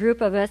lunch, a group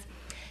of us.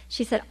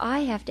 She said, I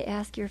have to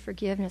ask your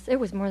forgiveness. It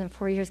was more than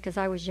 4 years because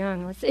I was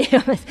young. Let's see,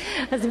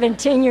 it's been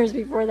 10 years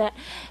before that.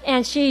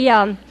 And she,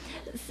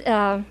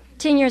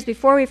 10 years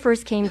before we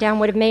first came down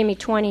would have made me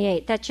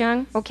 28. That's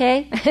young,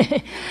 okay?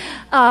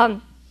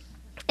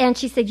 And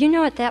she said,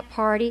 at that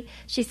party,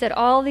 she said,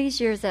 all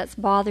these years that's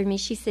bothered me.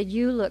 She said,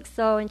 you look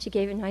so, and she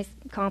gave a nice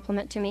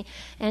compliment to me.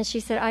 And she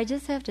said, I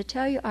just have to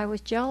tell you, I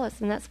was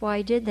jealous, and that's why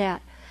I did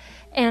that.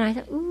 And I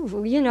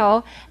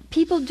thought,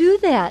 people do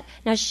that.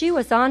 Now, she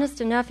was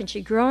honest enough, and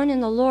she'd grown in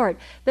the Lord.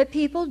 But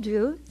people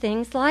do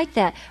things like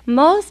that.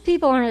 Most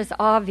people aren't as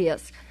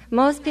obvious.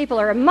 Most people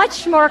are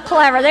much more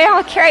clever. They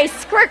don't carry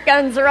squirt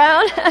guns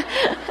around.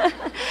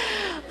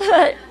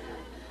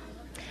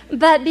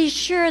 But be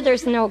sure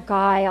there's no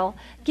guile.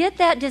 Get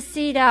that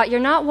deceit out. You're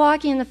not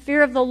walking in the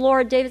fear of the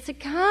Lord. David said,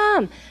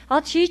 come,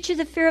 I'll teach you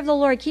the fear of the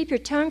Lord. Keep your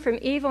tongue from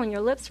evil and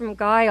your lips from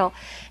guile,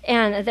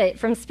 and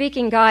from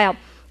speaking guile.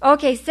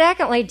 Okay,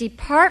 secondly,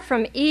 depart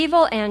from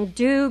evil and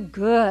do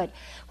good.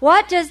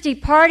 What does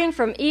departing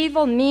from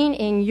evil mean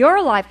in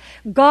your life?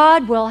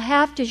 God will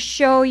have to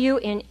show you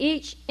in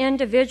each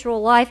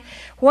individual life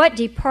what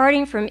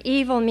departing from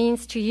evil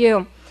means to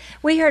you.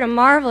 We heard a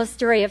marvelous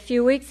story a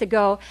few weeks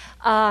ago.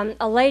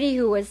 A lady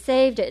who was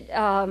saved at,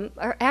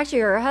 actually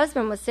her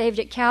husband was saved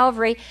at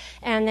Calvary,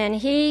 and then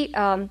he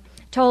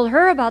told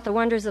her about the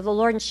wonders of the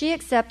Lord, and she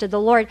accepted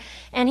the Lord.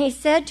 And he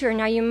said to her,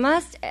 now you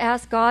must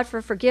ask God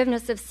for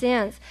forgiveness of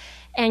sins,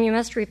 and you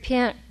must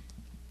repent.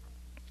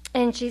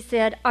 And she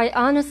said, I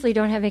honestly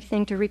don't have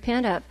anything to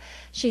repent of.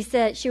 She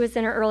said, she was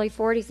in her early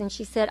 40s, and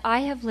she said, I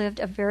have lived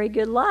a very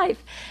good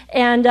life.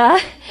 And I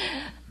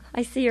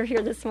see her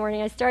here this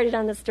morning. I started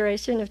on the story I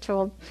shouldn't have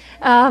told.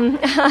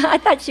 I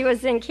thought she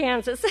was in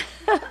Kansas.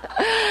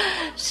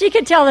 She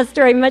could tell the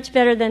story much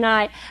better than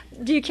I.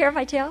 Do you care if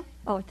I tell?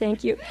 Oh,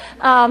 thank you.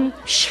 Oh,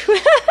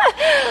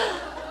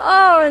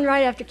 and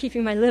right after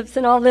keeping my lips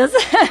and all this.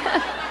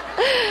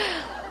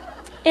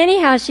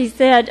 Anyhow, she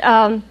said,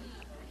 I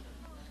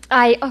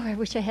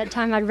wish I had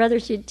time. I'd rather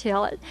she'd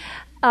tell it.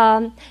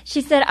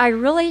 She said, I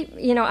really,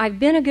 I've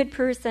been a good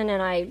person,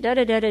 and I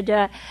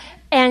da-da-da-da-da.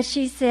 And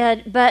she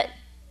said, but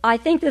I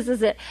think this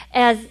is it.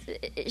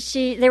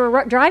 They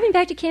were driving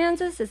back to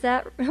Kansas. Is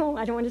that, I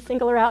don't want to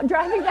single her out.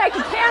 Driving back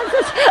to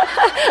Kansas.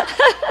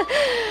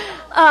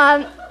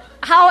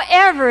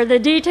 However, the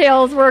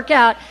details work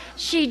out.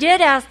 She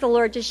did ask the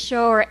Lord to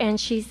show her, and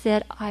she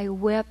said, I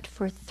wept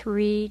for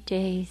 3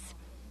 days.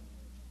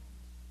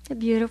 Isn't it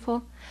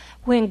beautiful?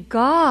 When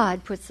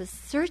God puts a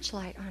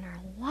searchlight on our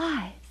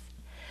lives,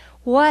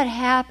 what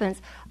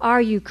happens?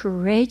 Are you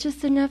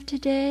courageous enough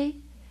today?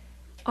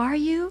 Are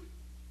you?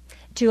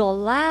 To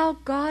allow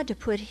God to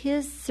put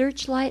His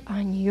searchlight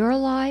on your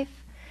life?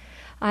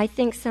 I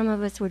think some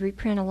of us would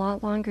repent a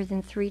lot longer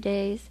than 3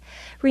 days.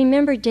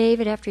 Remember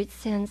David after he'd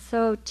sinned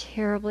so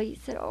terribly. He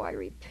said, I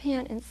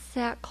repent in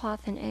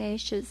sackcloth and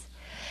ashes.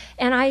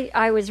 And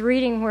I was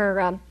reading where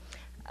in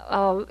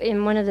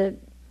one of the,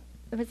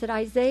 was it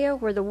Isaiah,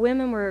 where the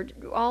women were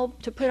all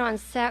to put on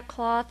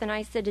sackcloth, and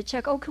I said to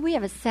Chuck, could we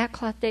have a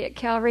sackcloth day at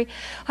Calvary?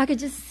 I could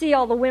just see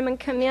all the women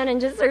come in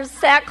and just their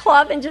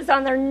sackcloth and just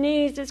on their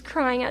knees just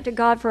crying out to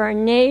God for our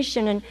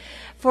nation and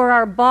for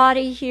our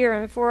body here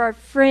and for our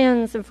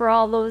friends and for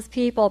all those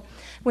people.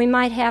 We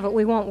might have it.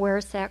 We won't wear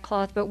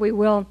sackcloth, but we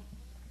will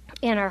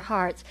in our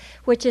hearts,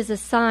 which is a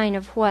sign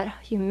of what?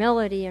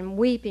 Humility and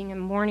weeping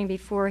and mourning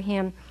before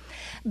Him.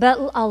 But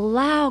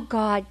allow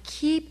God,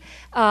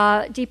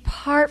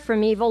 depart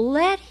from evil.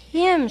 Let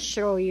Him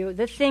show you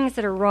the things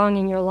that are wrong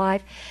in your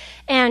life,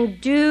 and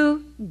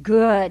do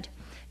good.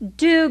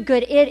 Do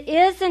good. It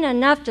isn't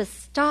enough to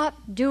stop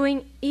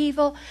doing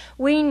evil.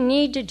 We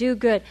need to do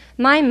good.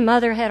 My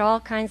mother had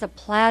all kinds of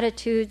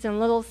platitudes and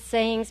little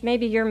sayings.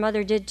 Maybe your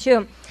mother did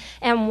too.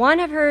 And one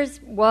of hers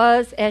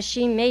was, as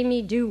she made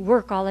me do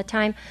work all the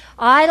time,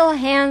 idle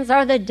hands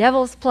are the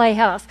devil's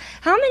playhouse.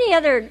 How many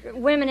other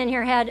women in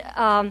here had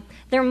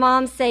their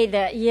moms say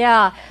that?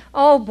 Yeah.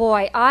 Oh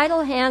boy,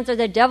 idle hands are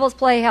the devil's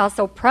playhouse,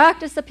 so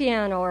practice the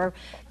piano or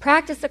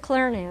practice the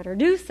clarinet or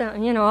do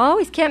something.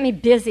 Always kept me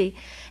busy.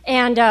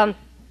 And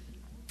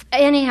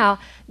anyhow,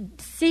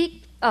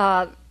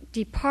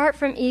 depart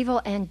from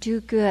evil and do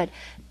good.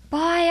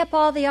 Buy up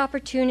all the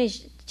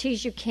opportunities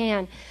you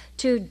can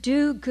to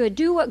do good.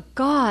 Do what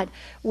God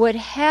would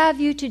have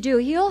you to do.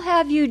 He'll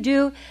have you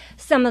do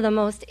some of the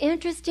most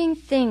interesting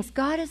things.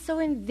 God is so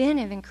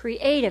inventive and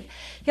creative.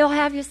 He'll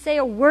have you say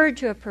a word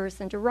to a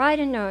person, to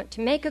write a note,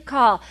 to make a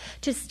call,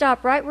 to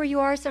stop right where you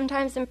are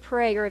sometimes and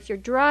pray. Or if you're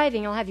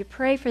driving, He'll have you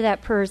pray for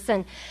that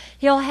person.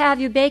 He'll have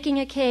you baking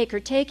a cake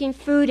or taking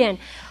food in.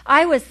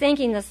 I was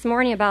thinking this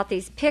morning about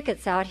these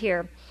pickets out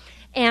here.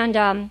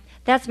 And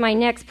that's my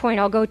next point.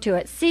 I'll go to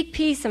it. Seek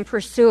peace and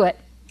pursue it.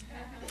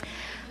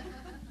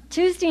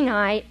 Tuesday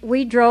night,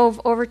 we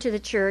drove over to the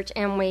church,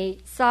 and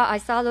I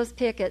saw those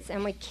pickets,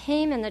 and we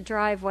came in the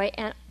driveway,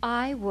 and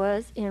I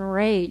was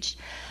enraged.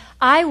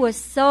 I was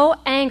so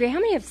angry. How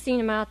many have seen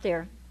them out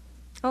there?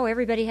 Oh,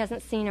 everybody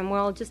hasn't seen them.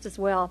 Well, just as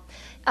well.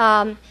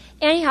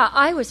 Anyhow,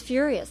 I was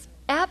furious,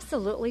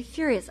 absolutely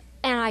furious,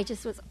 and I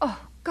just was, oh,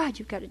 God,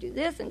 you've got to do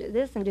this and do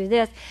this and do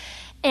this.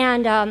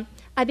 And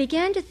I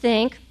began to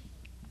think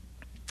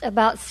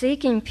about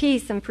seeking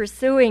peace and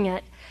pursuing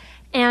it.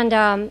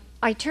 And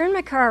I turned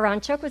my car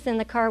around. Chuck was in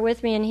the car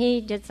with me, and he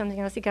did something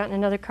else. He got in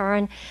another car.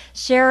 And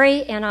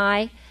Sherry and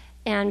I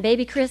and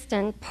baby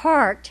Kristen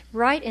parked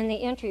right in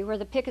the entry where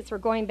the pickets were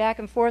going back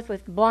and forth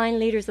with blind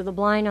leaders of the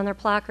blind on their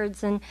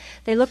placards. And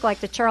they look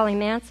like the Charlie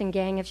Manson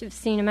gang, if you've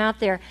seen them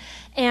out there.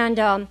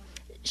 And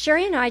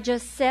Sherry and I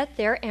just sat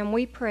there, and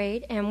we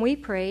prayed, and we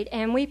prayed,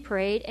 and we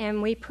prayed,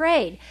 and we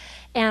prayed.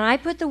 And I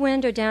put the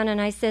window down, and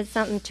I said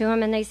something to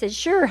them, and they said,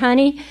 sure,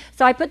 honey.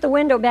 So I put the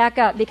window back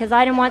up because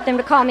I didn't want them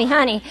to call me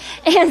honey.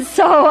 And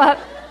so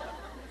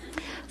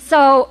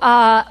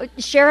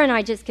Sharon and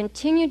I just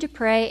continued to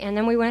pray, and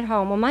then we went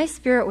home. Well, my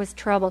spirit was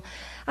troubled.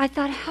 I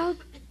thought, how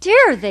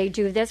dare they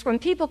do this when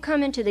people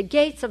come into the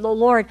gates of the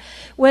Lord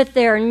with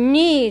their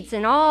needs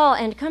and all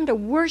and come to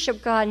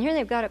worship God, and here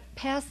they've got to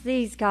pass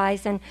these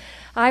guys. And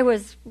I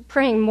was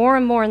praying more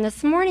and more, and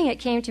this morning it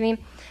came to me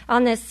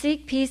on this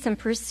seek peace and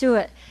pursue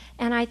it.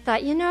 And I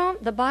thought,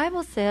 the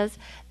Bible says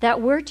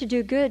that we're to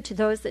do good to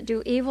those that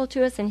do evil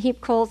to us and heap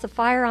coals of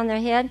fire on their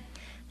head.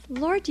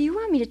 Lord, do you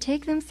want me to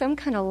take them some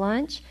kind of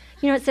lunch?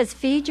 You know, it says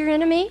feed your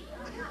enemy,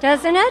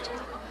 doesn't it?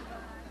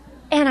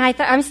 And I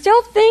thought, I'm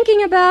still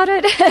thinking about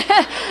it.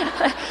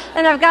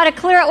 And I've got to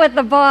clear it with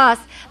the boss.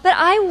 But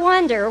I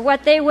wonder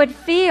what they would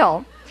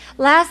feel.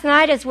 Last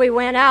night as we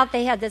went out,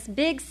 they had this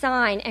big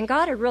sign, and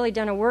God had really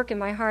done a work in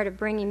my heart of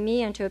bringing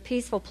me into a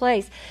peaceful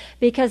place,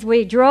 because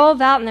we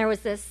drove out and there was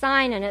this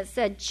sign and it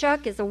said,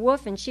 Chuck is a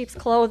wolf in sheep's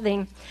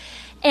clothing.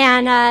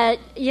 And,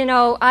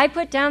 I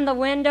put down the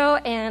window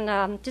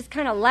and just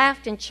kind of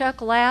laughed, and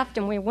Chuck laughed,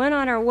 and we went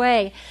on our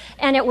way.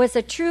 And it was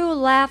a true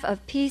laugh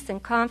of peace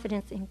and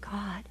confidence in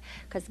God,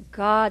 because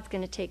God's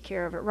going to take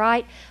care of it,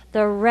 right?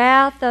 The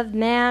wrath of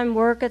man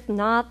worketh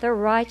not the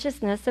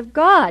righteousness of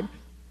God.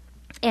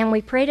 And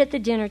we prayed at the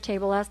dinner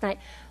table last night,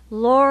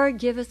 Lord,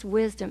 give us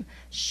wisdom.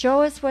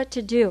 Show us what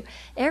to do.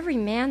 Every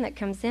man that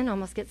comes in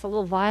almost gets a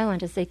little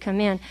violent as they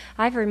come in.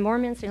 I've heard more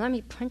men say, let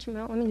me punch him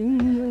out,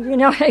 and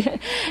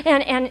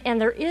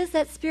there is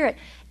that spirit.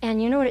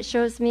 And you know what it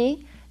shows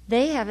me?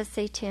 They have a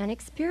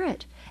satanic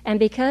spirit. And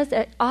because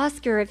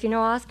Oscar, if you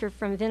know Oscar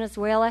from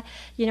Venezuela,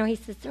 he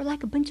says, they're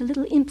like a bunch of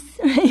little imps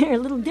or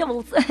little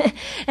devils.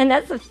 And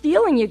that's the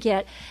feeling you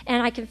get.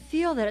 And I can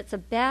feel that it's a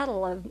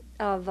battle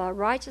of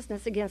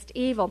righteousness against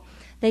evil.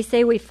 They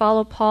say we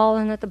follow Paul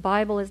and that the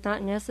Bible is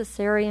not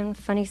necessary and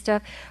funny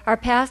stuff. Our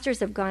pastors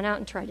have gone out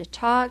and tried to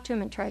talk to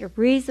them and try to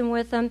reason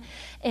with them.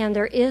 And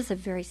there is a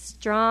very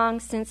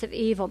strong sense of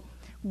evil.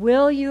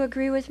 Will you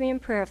agree with me in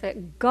prayer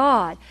that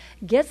God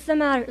gets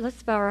them out?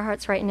 Let's bow our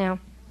hearts right now.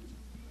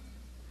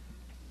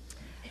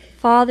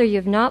 Father,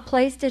 you've not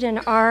placed it in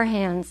our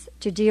hands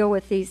to deal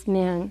with these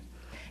men.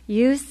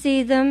 You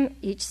see them,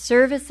 each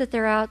service that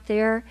they're out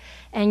there,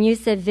 and you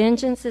said,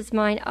 vengeance is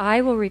mine,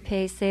 I will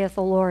repay, saith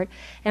the Lord.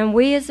 And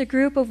we as a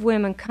group of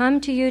women come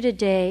to you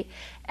today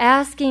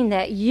asking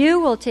that you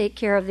will take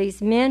care of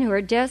these men who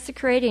are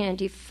desecrating and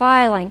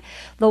defiling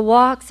the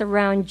walks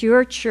around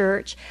your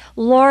church.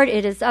 Lord,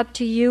 it is up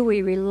to you.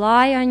 We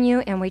rely on you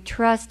and we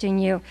trust in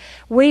you.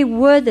 We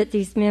would that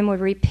these men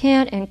would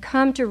repent and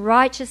come to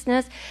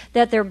righteousness,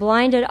 that their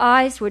blinded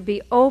eyes would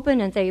be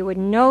open and they would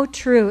know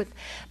truth.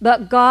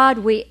 But God,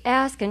 we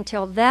ask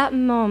until that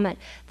moment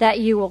that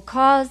you will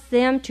cause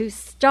them to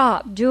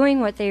stop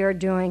doing what they are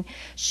doing.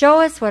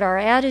 Show us what our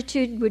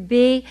attitude would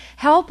be.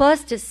 Help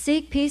us to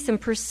seek peace and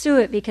pursue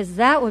it, because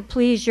that would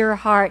please your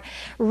heart.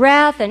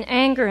 Wrath and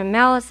anger and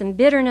malice and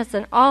bitterness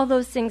and all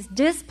those things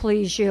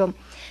displease you.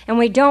 And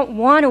we don't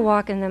want to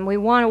walk in them. We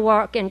want to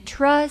walk in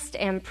trust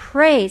and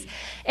praise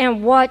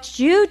and watch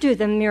you do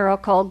the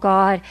miracle,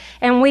 God.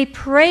 And we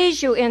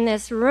praise you in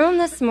this room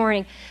this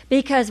morning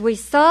because we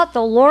sought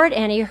the Lord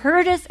and he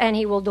heard us and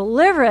he will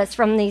deliver us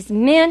from these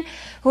men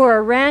who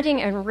are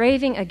ranting and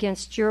raving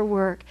against your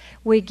work.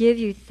 We give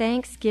you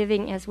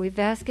thanksgiving as we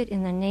ask it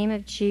in the name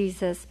of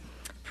Jesus.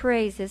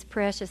 Praise his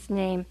precious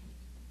name.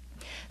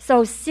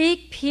 So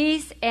seek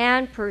peace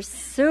and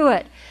pursue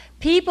it.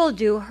 People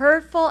do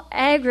hurtful,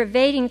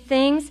 aggravating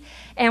things,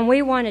 and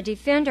we want to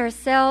defend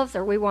ourselves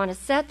or we want to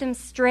set them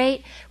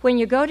straight. When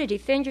you go to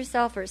defend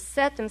yourself or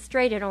set them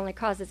straight, it only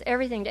causes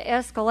everything to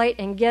escalate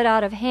and get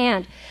out of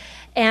hand.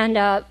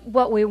 And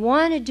what we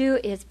want to do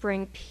is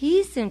bring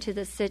peace into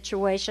the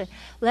situation.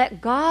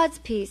 Let God's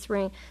peace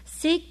reign.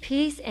 Seek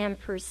peace and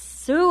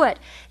pursue it.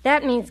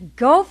 That means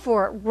go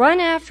for it. Run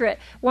after it.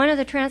 One of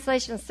the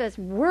translations says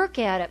work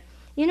at it.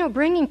 You know,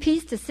 bringing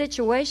peace to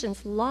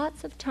situations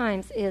lots of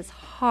times is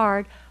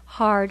hard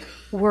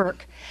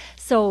work.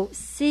 So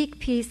seek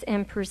peace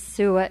and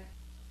pursue it.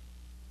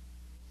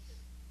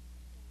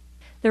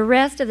 The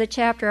rest of the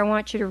chapter I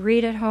want you to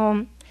read at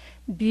home.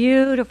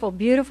 Beautiful,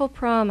 beautiful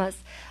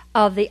promise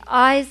of the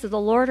eyes of the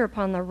Lord are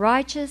upon the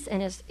righteous,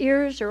 and his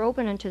ears are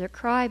open unto their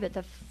cry, but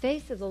the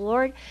face of the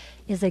Lord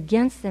is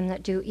against them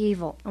that do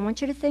evil. I want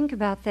you to think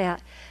about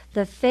that.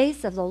 The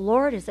face of the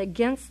Lord is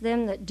against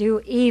them that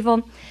do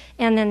evil.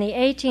 And then the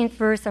 18th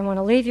verse I want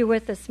to leave you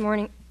with this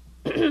morning.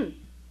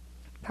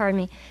 Pardon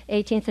me,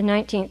 18th and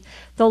 19th.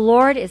 The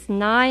Lord is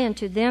nigh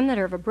unto them that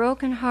are of a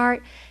broken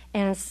heart,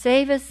 and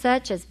saveth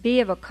such as be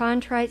of a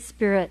contrite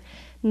spirit.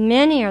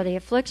 Many are the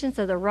afflictions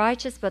of the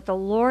righteous, but the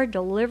Lord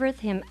delivereth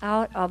him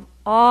out of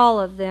all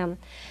of them.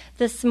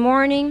 This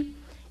morning,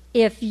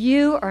 if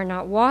you are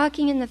not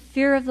walking in the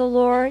fear of the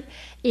Lord,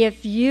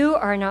 if you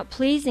are not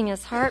pleasing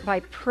his heart by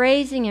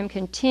praising him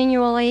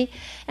continually,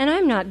 and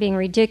I'm not being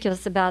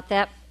ridiculous about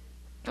that.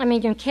 I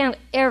mean, you can't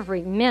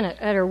every minute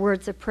utter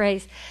words of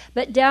praise,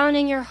 but down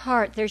in your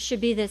heart there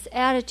should be this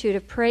attitude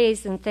of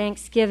praise and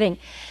thanksgiving.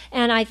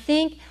 And I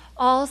think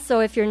also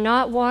if you're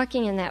not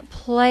walking in that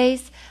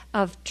place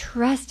of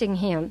trusting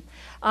him,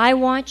 I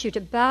want you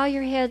to bow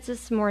your heads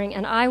this morning,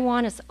 and I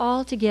want us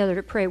all together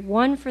to pray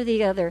one for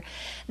the other,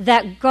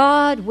 that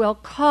God will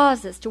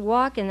cause us to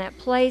walk in that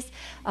place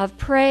of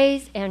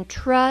praise and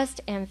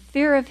trust and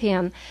fear of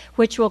him,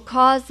 which will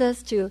cause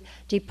us to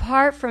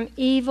depart from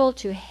evil,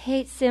 to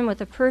hate sin with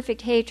a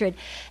perfect hatred.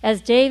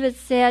 As David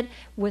said,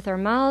 with our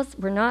mouths,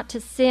 we're not to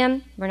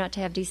sin, we're not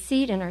to have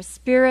deceit in our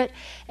spirit,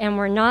 and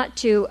we're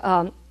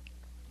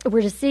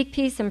to seek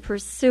peace and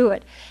pursue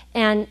it.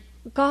 And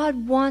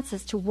God wants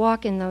us to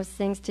walk in those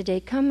things today.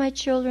 Come, my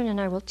children,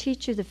 and I will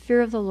teach you the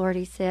fear of the Lord,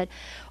 he said.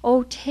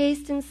 Oh,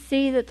 taste and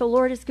see that the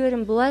Lord is good,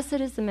 and blessed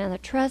is the man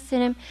that trusts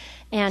in him.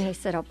 And he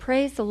said, I'll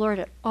praise the Lord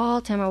at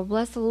all times. I will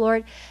bless the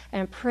Lord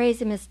and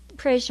praise him. His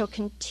praise shall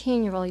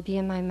continually be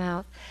in my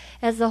mouth.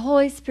 As the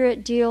Holy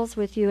Spirit deals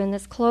with you in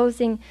this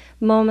closing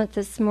moment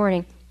this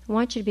morning, I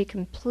want you to be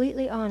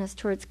completely honest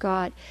towards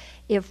God.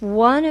 If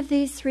one of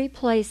these three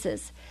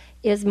places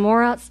is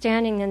more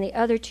outstanding than the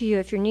other to you,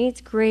 if your need's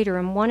greater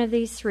in one of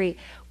these three,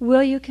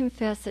 will you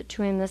confess it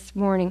to him this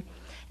morning?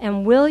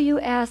 And will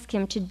you ask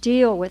him to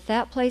deal with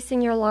that place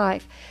in your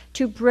life,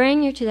 to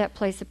bring you to that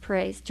place of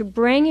praise, to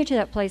bring you to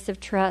that place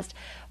of trust,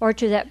 or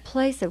to that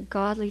place of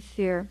godly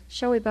fear?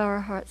 Shall we bow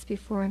our hearts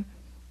before him?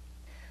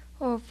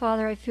 Oh,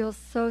 Father, I feel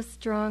so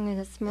strongly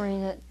this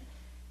morning that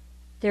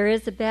there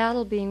is a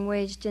battle being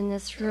waged in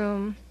this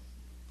room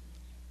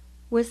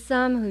with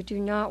some who do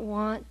not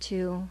want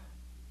to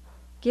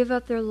give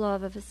up their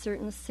love of a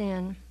certain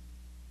sin.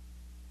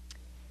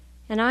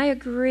 And I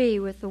agree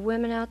with the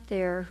women out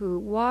there who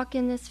walk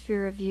in this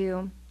fear of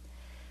you,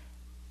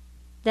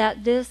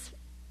 that this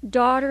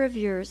daughter of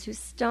yours who's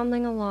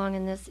stumbling along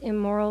in this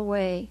immoral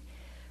way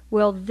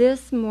will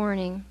this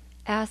morning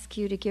ask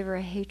you to give her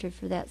a hatred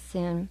for that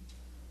sin.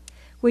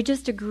 We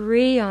just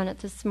agree on it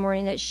this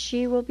morning that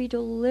she will be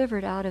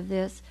delivered out of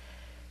this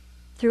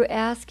through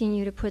asking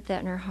you to put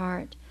that in her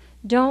heart.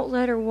 Don't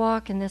let her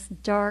walk in this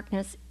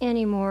darkness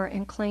anymore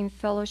and claim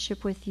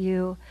fellowship with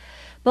you.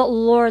 But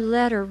Lord,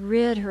 let her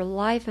rid her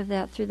life of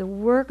that through the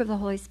work of the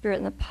Holy Spirit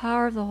and the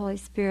power of the Holy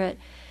Spirit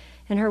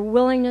and her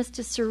willingness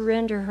to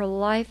surrender her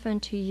life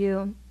unto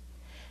you.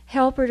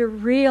 Help her to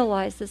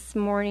realize this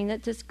morning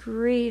that this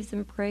grieves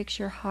and breaks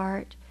your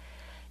heart,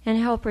 and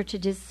help her to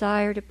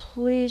desire to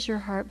please your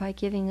heart by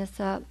giving this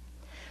up.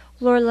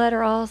 Lord, let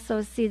her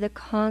also see the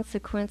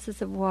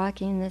consequences of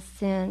walking in this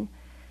sin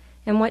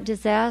and what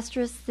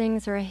disastrous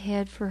things are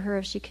ahead for her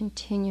if she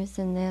continues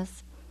in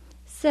this.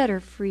 Set her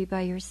free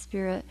by your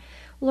Spirit.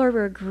 Lord,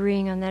 we're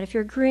agreeing on that. If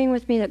you're agreeing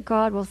with me that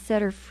God will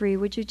set her free,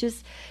 would you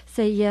just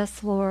say,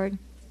 yes, Lord.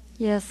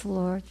 Yes,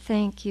 Lord.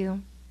 Thank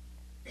you.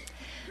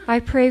 I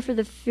pray for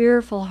the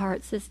fearful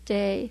hearts this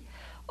day.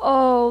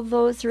 Oh,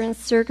 those who are in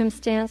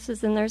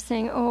circumstances and they're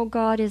saying, oh,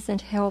 God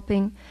isn't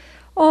helping.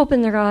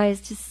 Open their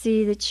eyes to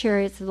see the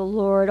chariots of the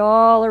Lord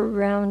all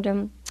around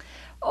them.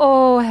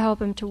 Oh, help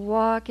them to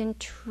walk in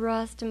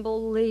trust and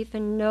belief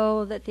and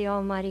know that the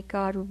Almighty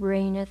God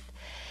reigneth,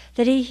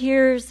 that he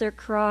hears their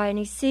cry and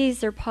he sees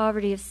their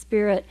poverty of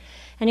spirit,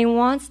 and he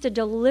wants to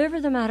deliver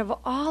them out of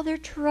all their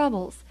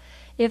troubles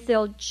if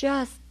they'll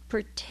just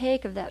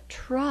partake of that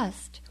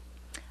trust.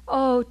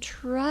 Oh,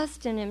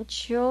 trust in him,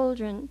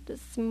 children,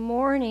 this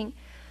morning.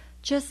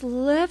 Just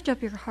lift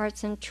up your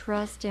hearts and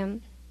trust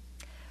him.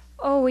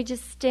 Oh, we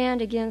just stand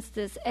against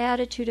this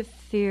attitude of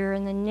fear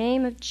in the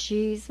name of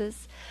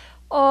Jesus.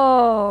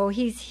 Oh,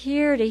 he's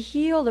here to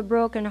heal the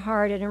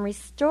brokenhearted and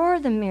restore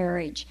the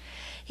marriage.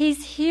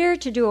 He's here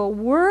to do a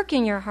work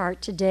in your heart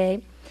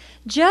today.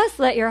 Just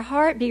let your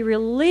heart be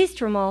released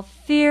from all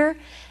fear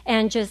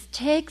and just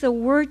take the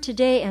word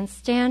today and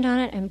stand on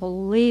it and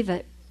believe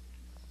it.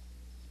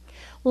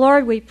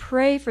 Lord, we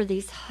pray for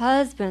these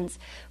husbands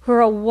who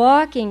are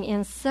walking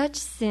in such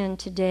sin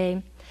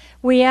today.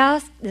 We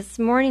ask this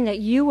morning that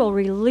you will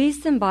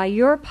release them by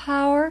your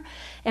power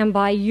and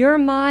by your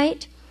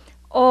might.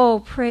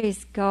 Oh,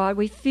 praise God.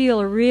 We feel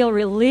a real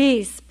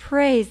release.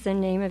 Praise the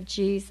name of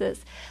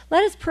Jesus.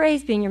 Let his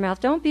praise be in your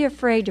mouth. Don't be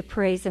afraid to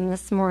praise him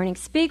this morning.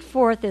 Speak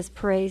forth his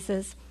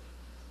praises.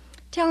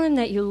 Tell him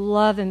that you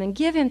love him and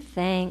give him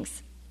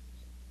thanks.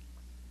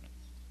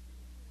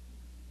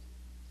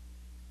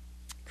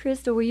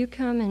 Crystal, will you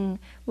come and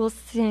we'll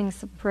sing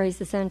some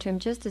praises unto him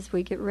just as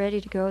we get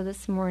ready to go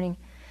this morning.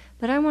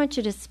 But I want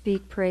you to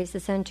speak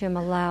praises unto him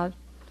aloud.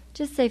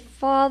 Just say,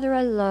 Father,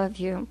 I love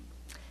you.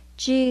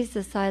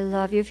 Jesus, I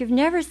love you. If you've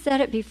never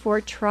said it before,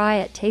 try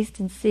it.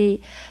 Taste and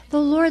see. The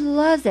Lord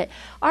loves it.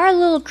 Our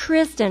little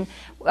Kristen,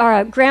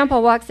 our grandpa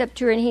walks up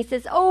to her and he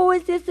says, oh,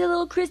 is this the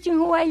little Kristen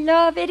who I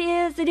love? It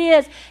is, it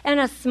is. And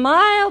a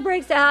smile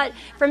breaks out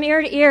from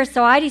ear to ear.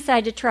 So I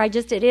decided to try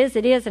just it is,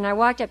 it is. And I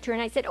walked up to her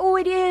and I said, oh,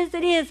 it is,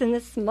 it is. And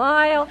the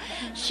smile.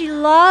 She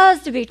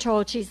loves to be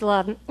told she's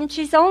loved. And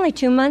she's only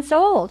 2 months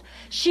old.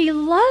 She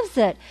loves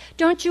it.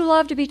 Don't you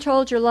love to be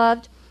told you're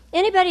loved?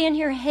 Anybody in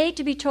here hate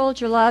to be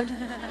told you're loved?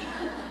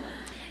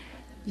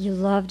 You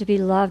love to be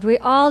loved. We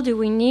all do.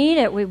 We need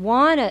it. We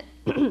want it.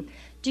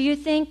 Do you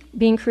think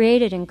being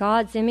created in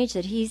God's image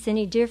that he's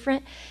any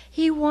different?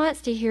 He wants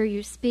to hear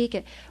you speak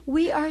it.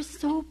 We are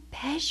so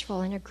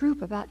bashful in a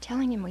group about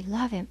telling him we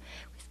love him.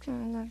 I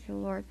love you,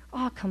 Lord.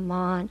 Oh, come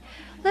on.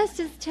 Let's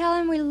just tell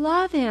him we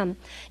love him.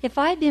 If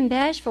I'd been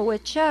bashful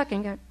with Chuck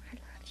and gone, I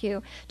love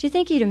you, do you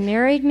think he'd have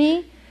married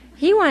me?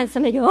 He wanted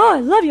somebody to go, oh, I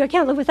love you, I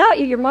can't live without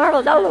you, you're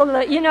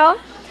marvelous, you know.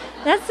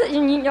 That's,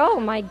 oh,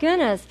 my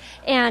goodness.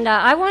 And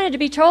I wanted to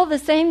be told the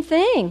same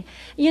thing.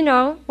 You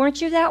know,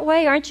 weren't you that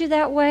way? Aren't you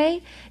that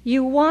way?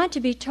 You want to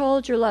be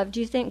told you're loved. Do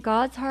you think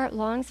God's heart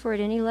longs for it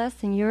any less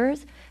than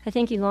yours? I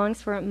think he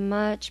longs for it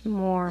much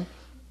more.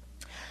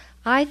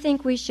 I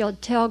think we shall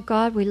tell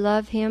God we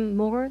love Him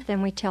more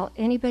than we tell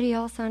anybody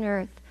else on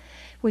earth.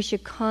 We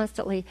should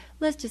constantly,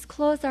 let's just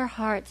close our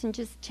hearts and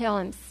just tell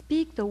Him,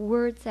 speak the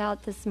words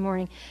out this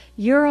morning.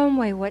 Your own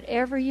way,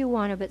 whatever you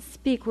want to, but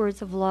speak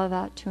words of love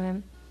out to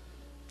Him.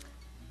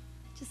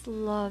 Just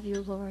love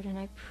you, Lord, and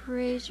I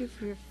praise you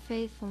for your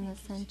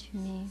faithfulness unto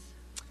me.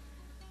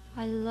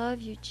 I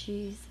love you,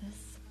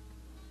 Jesus,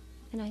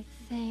 and I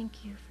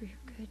thank you for your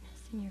goodness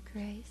and your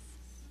grace.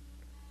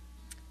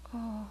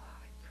 Oh,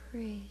 I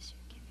praise you,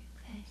 give you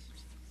thanks.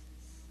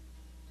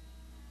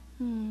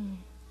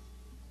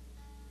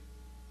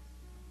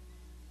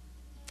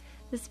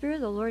 The Spirit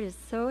of the Lord is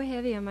so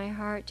heavy on my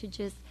heart to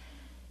just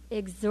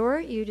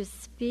exhort you to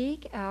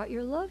speak out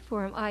your love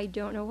for Him. I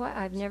don't know why.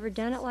 I've never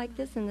done it like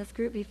this in this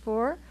group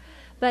before,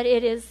 but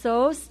it is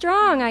so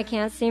strong I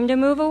can't seem to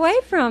move away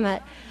from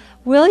it.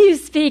 Will you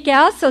speak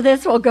out so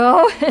this will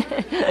go?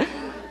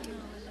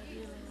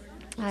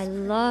 I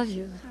love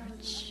you,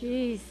 Lord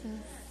Jesus,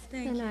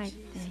 and I thank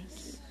you.